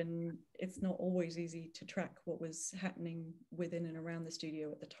ago, and it's not always easy to track what was happening within and around the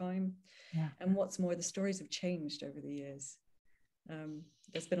studio at the time. Yeah. And what's more, the stories have changed over the years.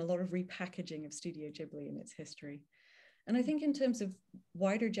 There's been a lot of repackaging of Studio Ghibli in its history. And I think in terms of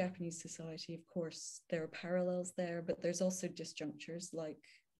wider Japanese society, of course, there are parallels there, but there's also disjunctures like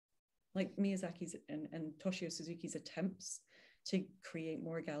Miyazaki's and Toshio Suzuki's attempts to create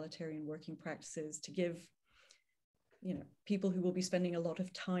more egalitarian working practices, to give people who will be spending a lot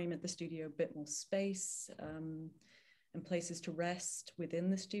of time at the studio a bit more space and places to rest within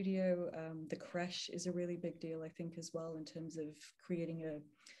the studio. The creche is a really big deal, I think, as well, in terms of creating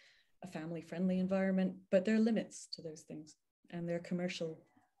a family-friendly environment, but there are limits to those things, and there are commercial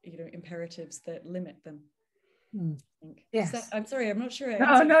imperatives that limit them. think. Yes. I'm sorry, I'm not sure.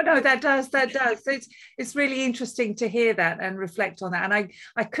 No, that does. So it's really interesting to hear that and reflect on that. And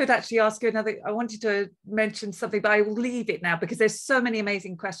I could actually ask you another, I wanted to mention something, but I will leave it now because there's so many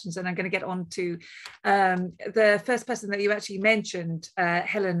amazing questions, and I'm going to get on to the first person that you actually mentioned,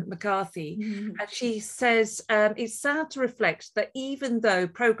 Helen McCarthy. And she says, it's sad to reflect that even though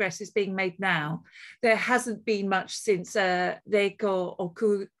progress is being made now, there hasn't been much since Reiko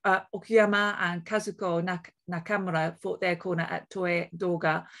Okuyama and Kazuko Nakamura fought their corner at Toei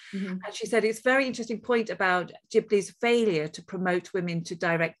Doga. And she said it's a very interesting point about Ghibli's failure to promote women to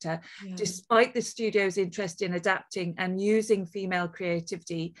director, despite the studio's interest in adapting and using female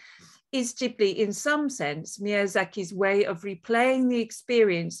creativity. Is Ghibli, in some sense, Miyazaki's way of replaying the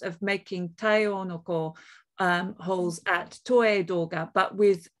experience of making Taionoko holes at Toei Doga, but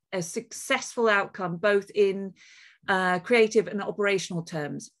with a successful outcome both in creative and operational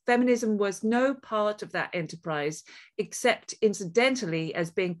terms? Feminism was no part of that enterprise, except incidentally as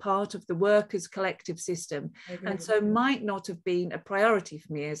being part of the workers' collective system, and so might not have been a priority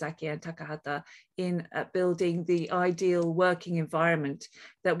for Miyazaki and Takahata in building the ideal working environment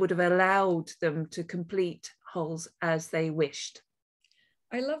that would have allowed them to complete wholes as they wished.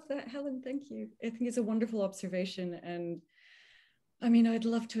 I love that, Helen. Thank you. I think it's a wonderful observation, and I mean, I'd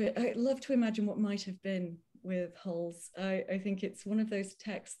love to imagine what might have been with Hulls. I think it's one of those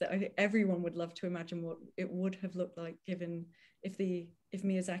texts that I think everyone would love to imagine what it would have looked like given if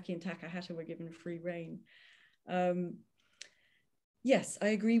Miyazaki and Takahata were given free rein. Yes, I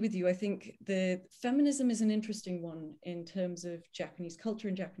agree with you. I think the feminism is an interesting one in terms of Japanese culture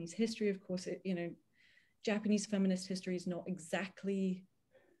and Japanese history. Of course, Japanese feminist history is not exactly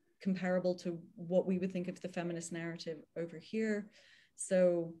comparable to what we would think of the feminist narrative over here.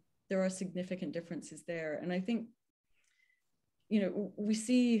 So there are significant differences there. And I think, we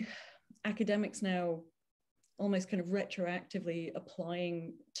see academics now almost kind of retroactively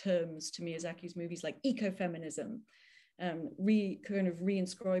applying terms to Miyazaki's movies like ecofeminism,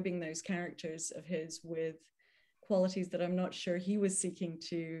 reinscribing those characters of his with qualities that I'm not sure he was seeking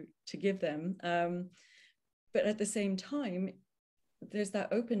to give them. But at the same time, there's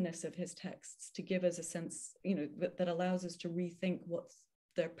that openness of his texts to give us a sense, that allows us to rethink what's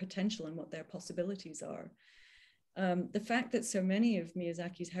their potential and what their possibilities are. The fact that so many of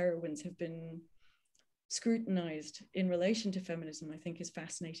Miyazaki's heroines have been scrutinized in relation to feminism, I think, is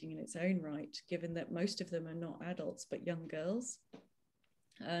fascinating in its own right, given that most of them are not adults but young girls.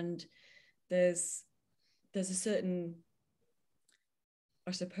 And there's a certain,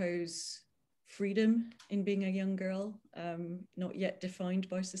 I suppose, freedom in being a young girl, not yet defined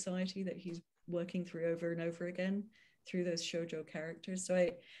by society, that he's working through over and over again through those shoujo characters. So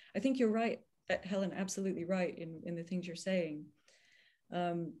I think you're right, Helen, absolutely right in the things you're saying.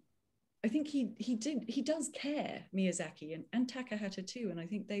 I think he does care, Miyazaki and Takahata too, and I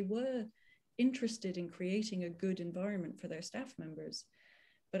think they were interested in creating a good environment for their staff members.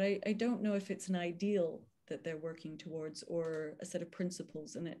 But I don't know if it's an ideal that they're working towards or a set of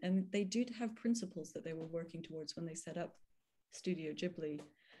principles. And they did have principles that they were working towards when they set up Studio Ghibli.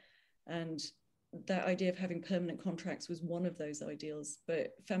 And that idea of having permanent contracts was one of those ideals,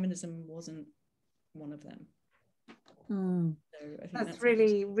 but feminism wasn't one of them. So I think that's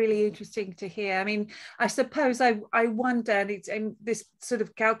really, really interesting to hear. I mean, I suppose I wonder, and this sort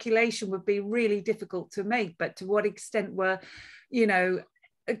of calculation would be really difficult to make, but to what extent were,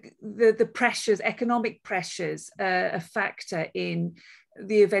 the pressures, economic pressures, a factor in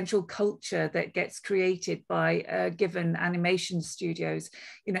the eventual culture that gets created by given animation studios?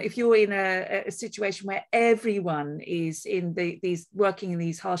 If you're in a situation where everyone is in these working in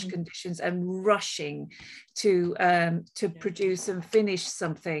these harsh conditions and rushing to produce and finish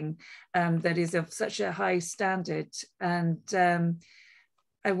something that is of such a high standard, and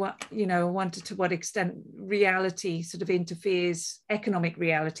I wonder to what extent reality sort of interferes, economic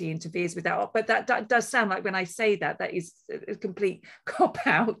reality interferes with that. But that does sound like, when I say that is a complete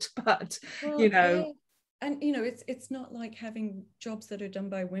cop-out, but, well, and it's not like having jobs that are done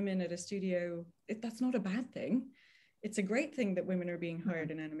by women at a studio. That's not a bad thing. It's a great thing that women are being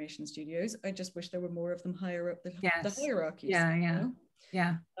hired in animation studios. I just wish there were more of them higher up the hierarchies.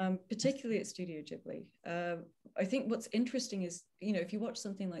 Yeah. Particularly at Studio Ghibli. I think what's interesting is, if you watch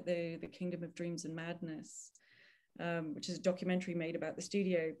something like the Kingdom of Dreams and Madness, which is a documentary made about the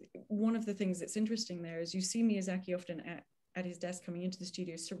studio, one of the things that's interesting there is you see Miyazaki often at his desk coming into the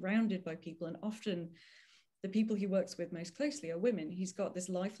studio surrounded by people, and often the people he works with most closely are women. He's got this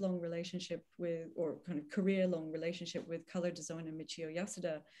lifelong relationship with, or kind of career-long relationship with color designer Michio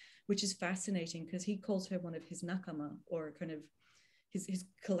Yasuda, which is fascinating because he calls her one of his nakama, or kind of his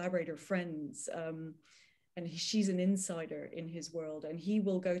collaborator friends. she's an insider in his world, and he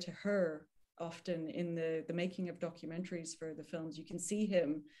will go to her often in the making of documentaries for the films. You can see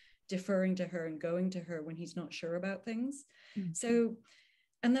him deferring to her and going to her when he's not sure about things. So,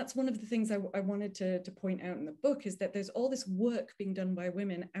 and that's one of the things I wanted to point out in the book, is that there's all this work being done by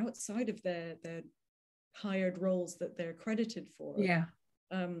women outside of their hired roles that they're credited for. Yeah.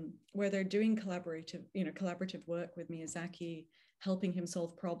 Where they're doing collaborative work with Miyazaki, helping him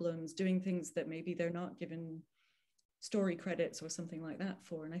solve problems, doing things that maybe they're not given story credits or something like that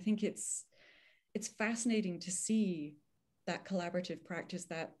for. And I think it's fascinating to see that collaborative practice,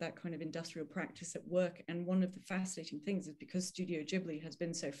 that kind of industrial practice at work. And one of the fascinating things is, because Studio Ghibli has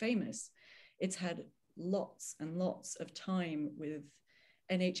been so famous, it's had lots and lots of time with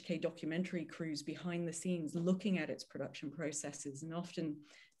NHK documentary crews behind the scenes looking at its production processes, and often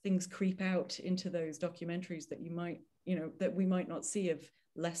things creep out into those documentaries that that we might not see of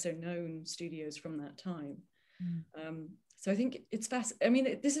lesser known studios from that time. So I think it's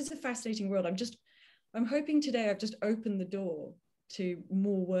this is a fascinating world. I'm hoping today I've just opened the door to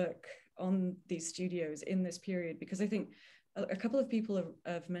more work on these studios in this period, because I think a couple of people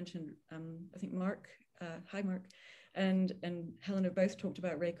have mentioned, I think Mark, hi Mark, and Helen have both talked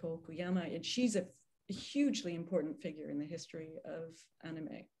about Reiko Okuyama, and she's a hugely important figure in the history of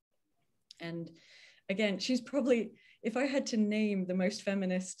anime. And again, she's probably, if I had to name the most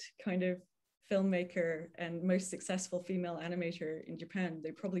feminist kind of filmmaker and most successful female animator in Japan,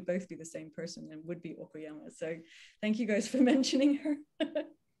 they'd probably both be the same person and would be Okuyama. So thank you guys for mentioning her.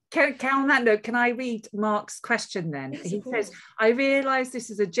 On that note, can I read Mark's question then? Yes, he says, I realise this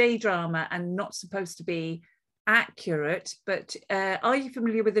is a J-drama and not supposed to be accurate, but are you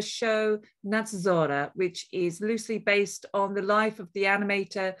familiar with the show Natsuzora, which is loosely based on the life of the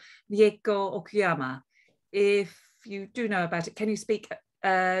animator Reiko Okuyama? If you do know about it, can you speak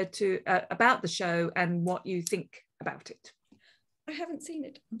about the show and what you think about it? I haven't seen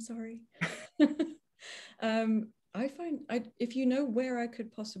it, I'm sorry. If you know where I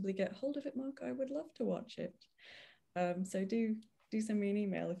could possibly get hold of it, Mark, I would love to watch it. So do send me an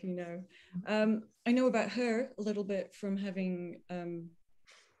email if you know. I know about her a little bit from having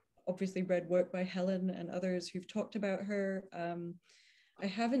obviously read work by Helen and others who've talked about her. I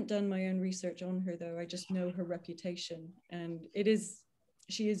haven't done my own research on her though. I just know her reputation, and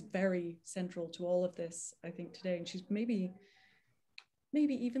she is very central to all of this, I think, today. And she's maybe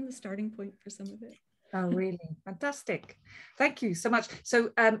even the starting point for some of it. Oh, really? Fantastic. Thank you so much.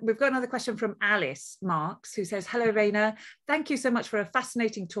 So we've got another question from Alice Marks, who says, hello, Rayna. Thank you so much for a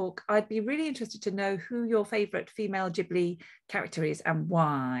fascinating talk. I'd be really interested to know who your favorite female Ghibli character is and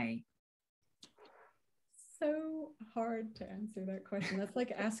why. So hard to answer that question. That's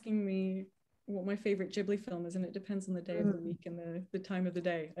like asking me what my favorite Ghibli film is, and it depends on the day of the week and the time of the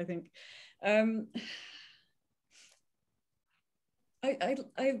day, I think. I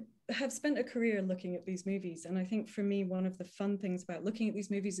have spent a career looking at these movies, and I think for me, one of the fun things about looking at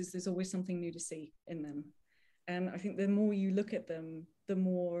these movies is there's always something new to see in them. And I think the more you look at them, the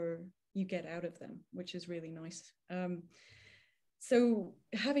more you get out of them, which is really nice. So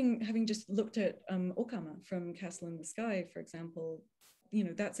having just looked at Okama from Castle in the Sky, for example,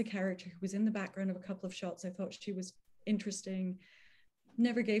 that's a character who was in the background of a couple of shots. I thought she was interesting.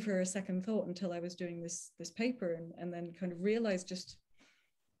 Never gave her a second thought until I was doing this paper, and then kind of realized just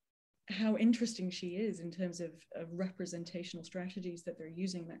how interesting she is in terms of representational strategies that they're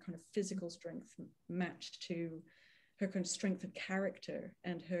using, that kind of physical strength matched to her kind of strength of character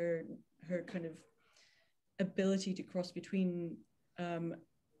and her kind of ability to cross between her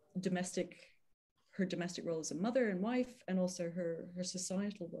domestic role as a mother and wife, and also her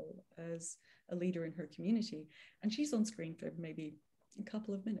societal role as a leader in her community. And she's on screen for maybe a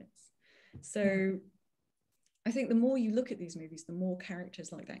couple of minutes. So I think the more you look at these movies, the more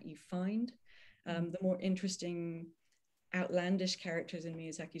characters like that you find. The more interesting, outlandish characters in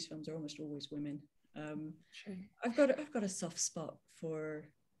Miyazaki's films are almost always women. I've got a soft spot for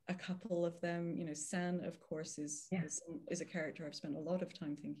a couple of them. San, of course, is a character I've spent a lot of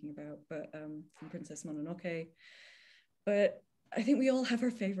time thinking about, but from Princess Mononoke. But I think we all have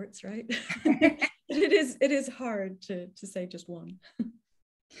our favorites, right? It is hard to say just one.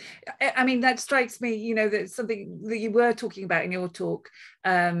 I mean, that strikes me, that's something that you were talking about in your talk,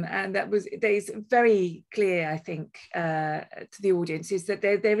 and there's very clear, I think, to the audience, is that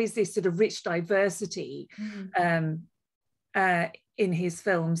there is this sort of rich diversity in his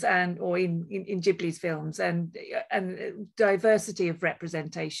films or in Ghibli's films, and diversity of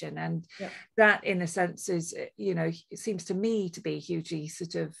representation, and that, in a sense, is, it seems to me to be hugely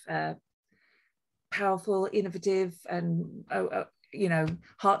sort of powerful, innovative, and you know,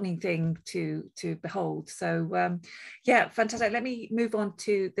 heartening thing to behold. So yeah, fantastic. Let me move on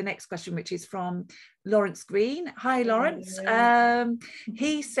to the next question, which is from Lawrence Green. Hi, Lawrence.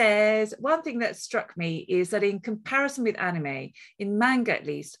 He says, one thing that struck me is that in comparison with anime, in manga at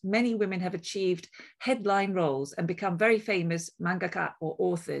least, many women have achieved headline roles and become very famous mangaka or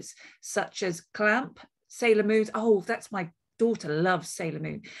authors, such as Clamp, Sailor Moon. Oh, that's my daughter loves Sailor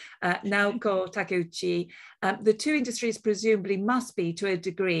Moon. Naoko Takeuchi. The two industries presumably must be, to a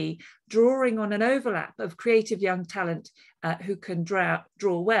degree, drawing on an overlap of creative young talent who can draw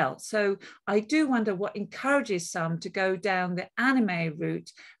well. So I do wonder what encourages some to go down the anime route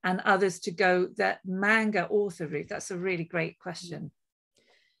and others to go that manga author route. That's a really great question.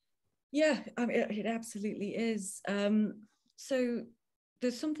 Yeah, I mean, it absolutely is. So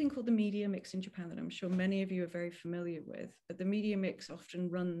there's something called the media mix in Japan that I'm sure many of you are very familiar with, but the media mix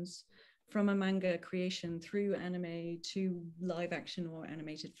often runs from a manga creation through anime to live action or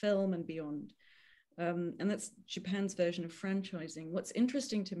animated film and beyond. And that's Japan's version of franchising. What's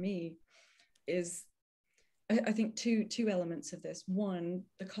interesting to me is, I think, two elements of this. One,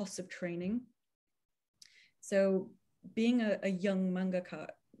 the cost of training. So being a young mangaka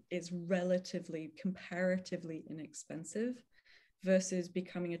is relatively, comparatively inexpensive versus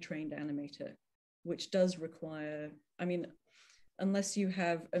becoming a trained animator, which does require, I mean, unless you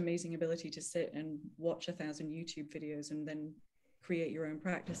have amazing ability to sit and watch 1,000 YouTube videos and then create your own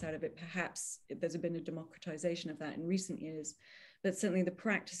practice out of it, perhaps there's been a democratization of that in recent years, but certainly the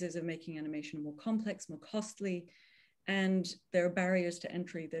practices of making animation more complex, more costly, and there are barriers to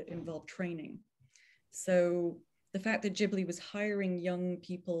entry that involve training. So the fact that Ghibli was hiring young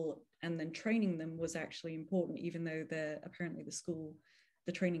people and then training them was actually important, even though apparently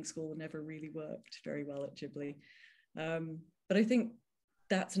the training school never really worked very well at Ghibli. But I think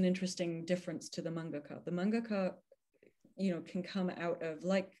that's an interesting difference to the mangaka. The mangaka, you know, can come out of,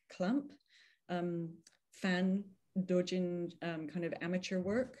 like Clamp, fan dojin kind of amateur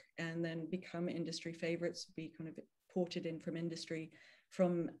work, and then become industry favorites, be kind of ported in from industry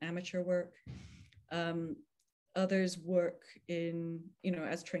from amateur work. Others work in, you know,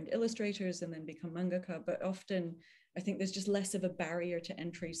 as trained illustrators and then become mangaka, but often I think there's just less of a barrier to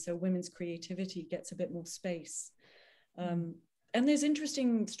entry, so women's creativity gets a bit more space. And there's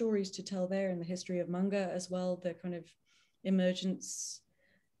interesting stories to tell there in the history of manga as well, the kind of emergence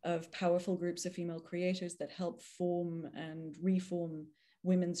of powerful groups of female creators that help form and reform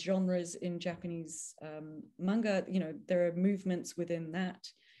women's genres in Japanese manga. You know, there are movements within that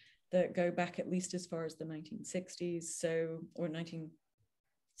go back at least as far as the 1960s, or 1960s,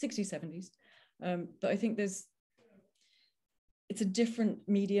 70s. But I think it's a different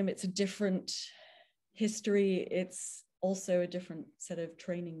medium, it's a different history, it's also a different set of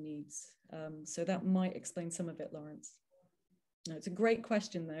training needs. So that might explain some of it, Lawrence. No, it's a great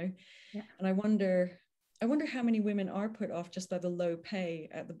question though. Yeah. And I wonder how many women are put off just by the low pay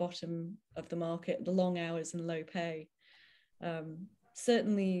at the bottom of the market, the long hours and low pay.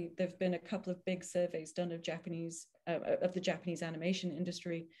 Certainly, there have been a couple of big surveys done of the Japanese animation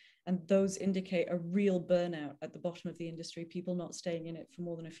industry, and those indicate a real burnout at the bottom of the industry, people not staying in it for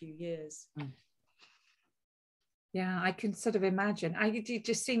more than a few years. Yeah, I can sort of imagine. It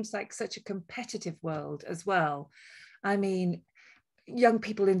just seems like such a competitive world as well. I mean, young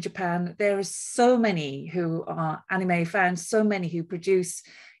people in Japan, there are so many who are anime fans, so many who produce,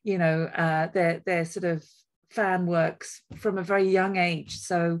 you know, their sort of fan works from a very young age.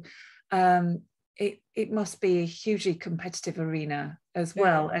 So it must be a hugely competitive arena as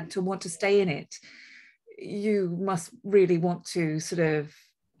well. And to want to stay in it, you must really want to sort of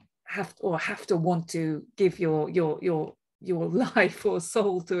have to want to give your life or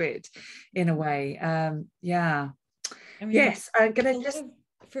soul to it in a way. Yeah. I mean, yes, I'm gonna just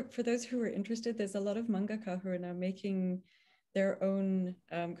for those who are interested, there's a lot of mangaka who are now making their own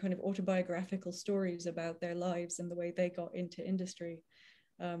kind of autobiographical stories about their lives and the way they got into industry.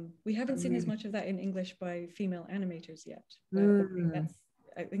 We haven't seen as much of that in English by female animators yet, but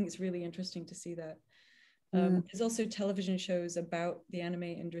I think it's really interesting to see that. There's also television shows about the anime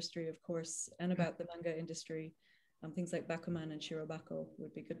industry, of course, and about the manga industry. Things like Bakuman and Shirobako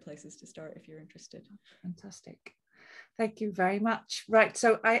would be good places to start if you're interested. Fantastic. Thank you very much. Right,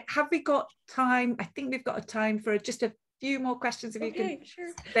 so have we got time? I think we've got a time for just a few more questions, if you can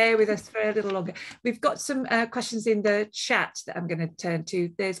bear with us for a little longer. We've got some questions in the chat that I'm going to turn to.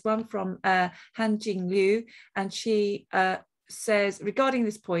 There's one from Han Jing Liu, and she says, regarding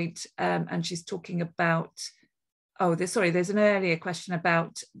this point, and she's talking about, there's an earlier question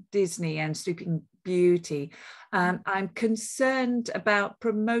about Disney and Sleeping Beauty. I'm concerned about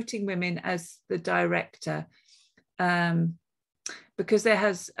promoting women as the director. because there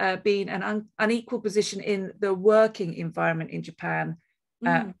has been an unequal position in the working environment in Japan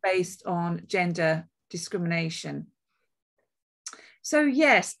based on gender discrimination. So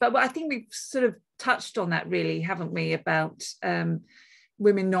yes, but I think we've sort of touched on that really, haven't we, about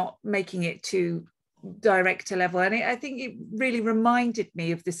women not making it to director level. And I think it really reminded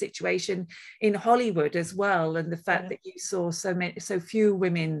me of the situation in Hollywood as well, and the fact that you saw so few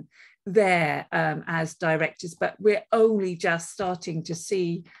women there as directors, but we're only just starting to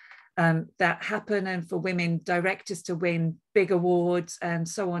see that happen, and for women directors to win big awards and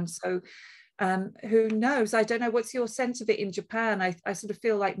so on. So who knows? I don't know. What's your sense of it in Japan? I sort of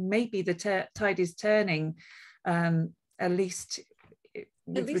feel like maybe the tide is turning, at least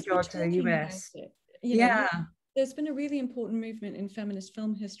with regard to the US. There's been a really important movement in feminist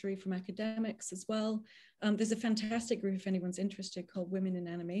film history from academics as well. There's a fantastic group, if anyone's interested, called Women in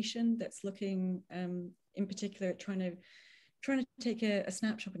Animation, that's looking in particular at trying to take a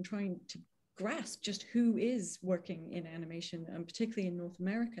snapshot and trying to grasp just who is working in animation, particularly in North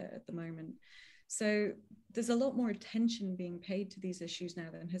America at the moment. So there's a lot more attention being paid to these issues now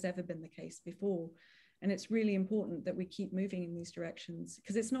than has ever been the case before. And it's really important that we keep moving in these directions,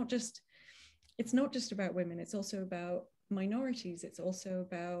 because it's not just about women, it's also about minorities, it's also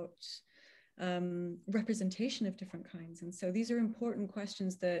about representation of different kinds. And so these are important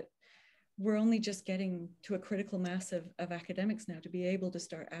questions that we're only just getting to a critical mass of academics now to be able to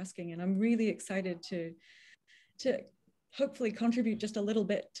start asking. And I'm really excited to hopefully contribute just a little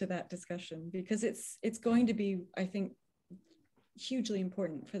bit to that discussion, because it's going to be, I think, hugely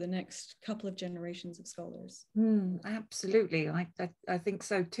important for the next couple of generations of scholars. Absolutely, I think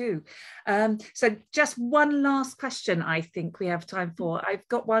so too. So just one last question I think we have time for. I've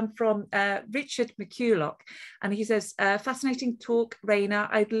got one from Richard McCulloch, and he says, fascinating talk, Rayna.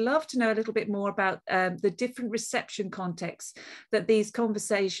 I'd love to know a little bit more about the different reception contexts that these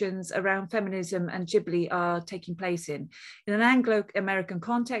conversations around feminism and Ghibli are taking place in. In an Anglo-American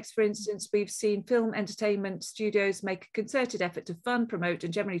context, for instance, we've seen film entertainment studios make a concerted effort to fund, promote,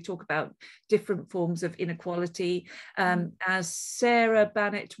 and generally talk about different forms of inequality. As Sarah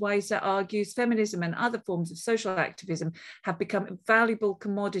Bannett-Weiser argues, feminism and other forms of social activism have become valuable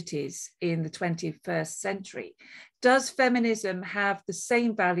commodities in the 21st century. Does feminism have the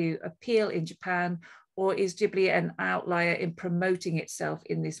same value appeal in Japan, or is Ghibli an outlier in promoting itself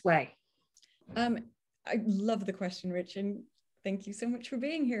in this way? I love the question, Rich, and thank you so much for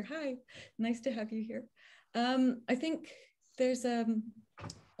being here. Hi, nice to have you here. I think there's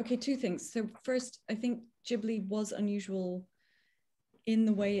two things. So first, I think Ghibli was unusual in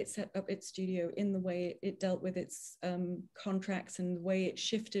the way it set up its studio, in the way it dealt with its contracts, and the way it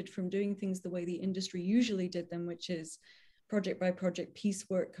shifted from doing things the way the industry usually did them, which is project by project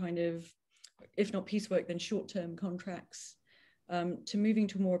piecework, kind of, if not piecework, then short-term contracts, to moving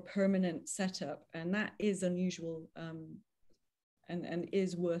to a more permanent setup. And that is unusual and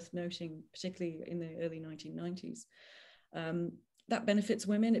is worth noting, particularly in the early 1990s. That benefits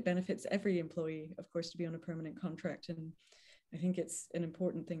women, it benefits every employee, of course, to be on a permanent contract. And I think it's an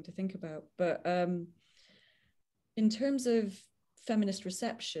important thing to think about. But in terms of feminist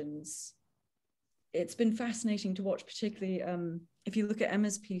receptions, it's been fascinating to watch, particularly if you look at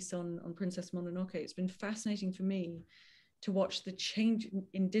Emma's piece on Princess Mononoke. It's been fascinating for me to watch the change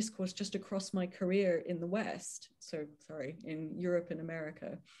in discourse just across my career in the West. So, sorry, in Europe and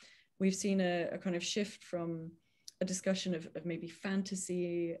America. We've seen a kind of shift from a discussion of maybe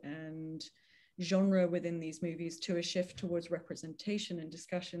fantasy and genre within these movies to a shift towards representation and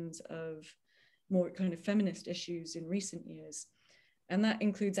discussions of more kind of feminist issues in recent years. And that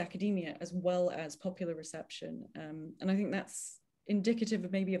includes academia as well as popular reception. And I think that's indicative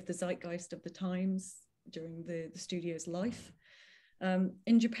of maybe of the zeitgeist of the times during the studio's life.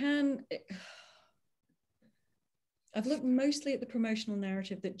 In Japan, I've looked mostly at the promotional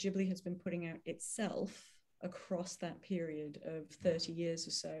narrative that Ghibli has been putting out itself across that period of 30 years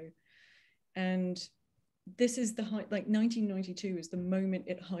or so. And this is the like 1992 is the moment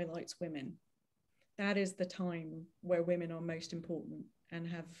it highlights women. That is the time where women are most important and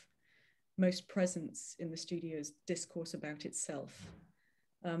have most presence in the studio's discourse about itself.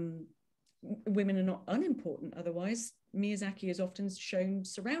 Women are not unimportant otherwise. Miyazaki is often shown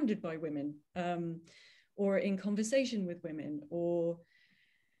surrounded by women, or in conversation with women, or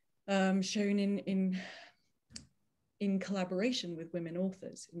shown in collaboration with women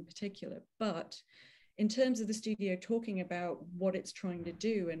authors in particular. But in terms of the studio talking about what it's trying to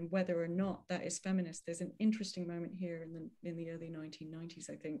do and whether or not that is feminist, there's an interesting moment here in the early 1990s,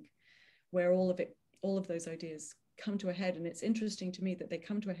 I think, where all of those ideas come to a head. And it's interesting to me that they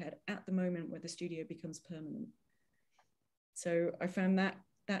come to a head at the moment where the studio becomes permanent. So I found that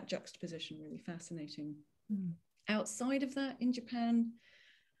juxtaposition really fascinating. Outside of that, in Japan,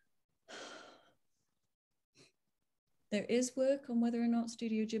 there is work on whether or not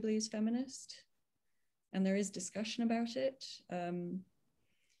Studio Ghibli is feminist, and there is discussion about it.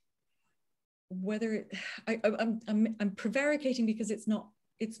 Whether I'm prevaricating because it's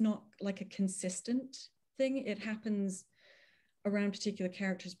not like a consistent thing. It happens around particular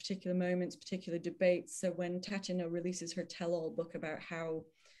characters, particular moments, particular debates. So when Tateno releases her tell-all book about how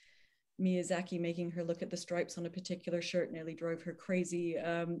Miyazaki making her look at the stripes on a particular shirt nearly drove her crazy,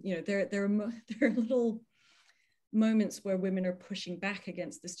 you know, there are little moments where women are pushing back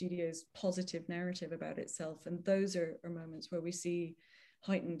against the studio's positive narrative about itself, and those are moments where we see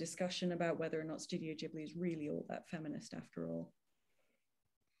heightened discussion about whether or not Studio Ghibli is really all that feminist after all.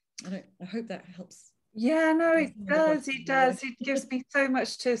 I hope that helps. Yeah, no, it does. It does. It gives me so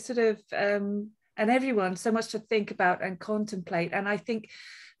much to sort of, and everyone, so much to think about and contemplate. And I think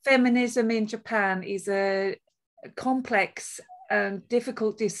feminism in Japan is a complex and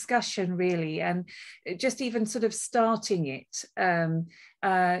difficult discussion, really. And just even sort of starting it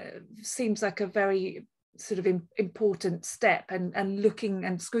seems like a very sort of important step, and looking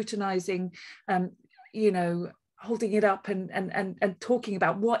and scrutinizing, you know, holding it up and talking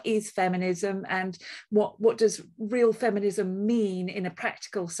about what is feminism and what does real feminism mean in a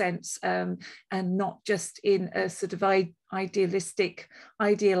practical sense, and not just in a sort of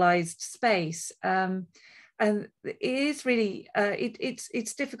idealized space. And it is really,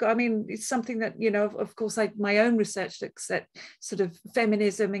 it's difficult. I mean, it's something that, you know, of course, my own research looks at sort of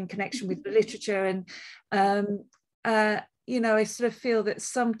feminism in connection with the literature. And, you know, I sort of feel that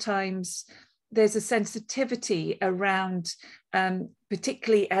sometimes there's a sensitivity around,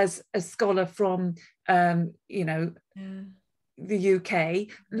 particularly as a scholar from, you know, the UK,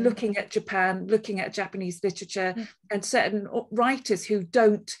 looking at Japan, looking at Japanese literature, and certain writers who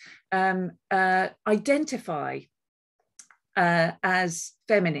don't identify as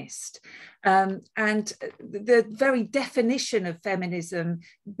feminist, and the very definition of feminism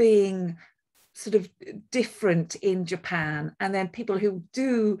being sort of different in Japan, and then people who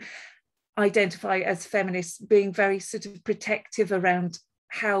do identify as feminists being very sort of protective around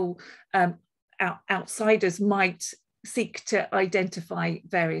how outsiders might seek to identify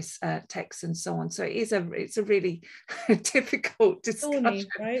various texts and so on. So it's a really difficult discussion, thorny,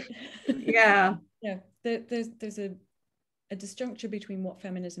 right? Yeah. Yeah, there's a disjuncture between what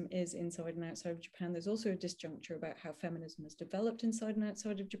feminism is inside and outside of Japan. There's also a disjuncture about how feminism is developed inside and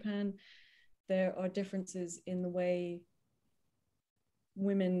outside of Japan. There are differences in the way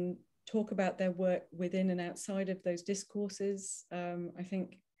women talk about their work within and outside of those discourses. I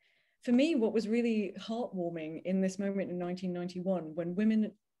think for me, what was really heartwarming in this moment in 1991, when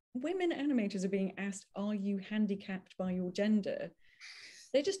women animators are being asked, are you handicapped by your gender?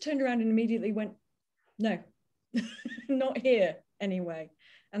 They just turned around and immediately went, no, not here anyway.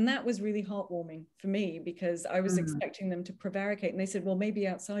 And that was really heartwarming for me, because I was expecting them to prevaricate. And they said, well, maybe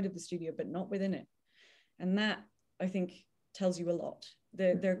outside of the studio, but not within it. And that, I think, tells you a lot.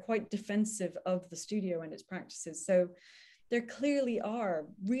 They're quite defensive of the studio and its practices. So there clearly are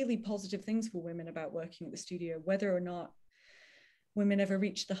really positive things for women about working at the studio. Whether or not women ever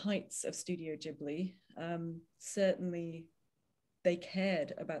reached the heights of Studio Ghibli, certainly they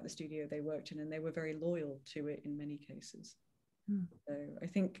cared about the studio they worked in, and they were very loyal to it in many cases. So I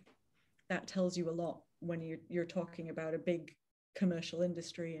think that tells you a lot when you're talking about a big commercial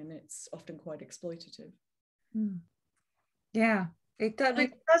industry, and it's often quite exploitative. Yeah. It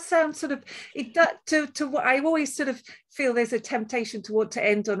does sound sort of, it does, to what I always sort of feel there's a temptation to want to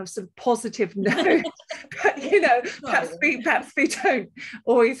end on a sort of positive note, but you know, perhaps we don't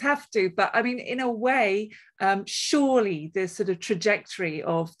always have to. But I mean, in a way, surely the sort of trajectory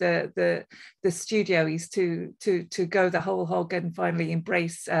of the studio is to go the whole hog and finally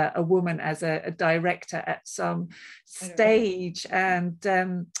embrace a woman as a director at some stage. And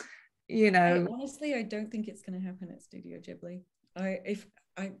you know, honestly, I don't think it's going to happen at Studio Ghibli. I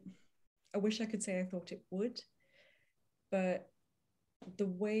wish I could say I thought it would, but the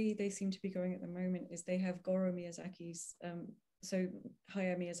way they seem to be going at the moment is they have Goro Miyazaki's, so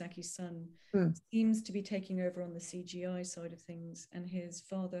Hayao Miyazaki's son seems to be taking over on the CGI side of things, and his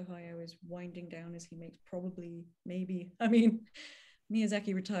father Hayao is winding down as he makes I mean,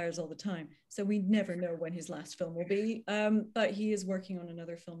 Miyazaki retires all the time, so we never know when his last film will be, but he is working on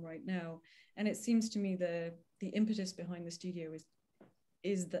another film right now, and it seems to me the impetus behind the studio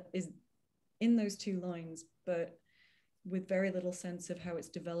is in those two lines, but with very little sense of how it's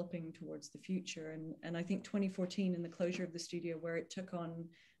developing towards the future. And I think 2014 and the closure of the studio, where it took on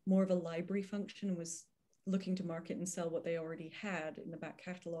more of a library function, was looking to market and sell what they already had in the back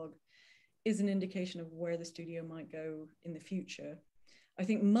catalogue is an indication of where the studio might go in the future. I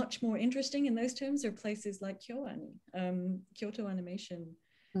think much more interesting in those terms are places like KyoAni. Kyoto Animation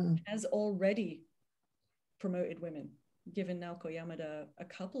has already promoted women, given Naoko Yamada a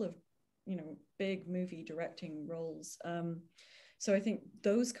couple of, big movie directing roles. So I think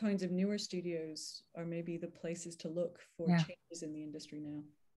those kinds of newer studios are maybe the places to look for changes in the industry now.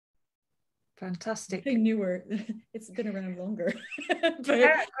 Fantastic. Newer, it's been around longer, but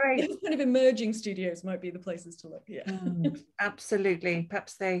great. those kind of emerging studios might be the places to look. Absolutely.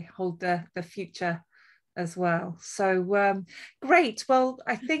 Perhaps they hold the future as well. So great. Well,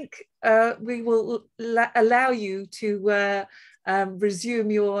 I think we will allow you to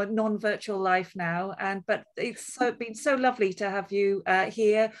resume your non-virtual life now, but it's been so lovely to have you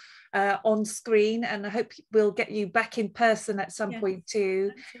here on screen, and I hope we'll get you back in person at some point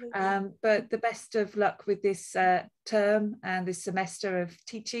too. But the best of luck with this term and this semester of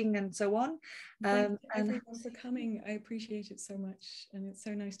teaching and so on. Thanks to everyone for coming. I appreciate it so much, and it's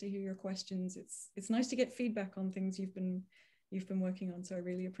so nice to hear your questions. It's nice to get feedback on things you've been working on, so I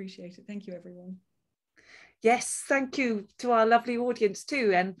really appreciate it. Thank you, everyone. Yes, thank you to our lovely audience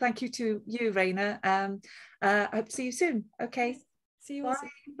too, and thank you to you, Rayna. I hope to see you soon. Okay. See you all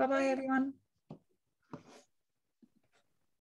soon. Bye-bye, everyone.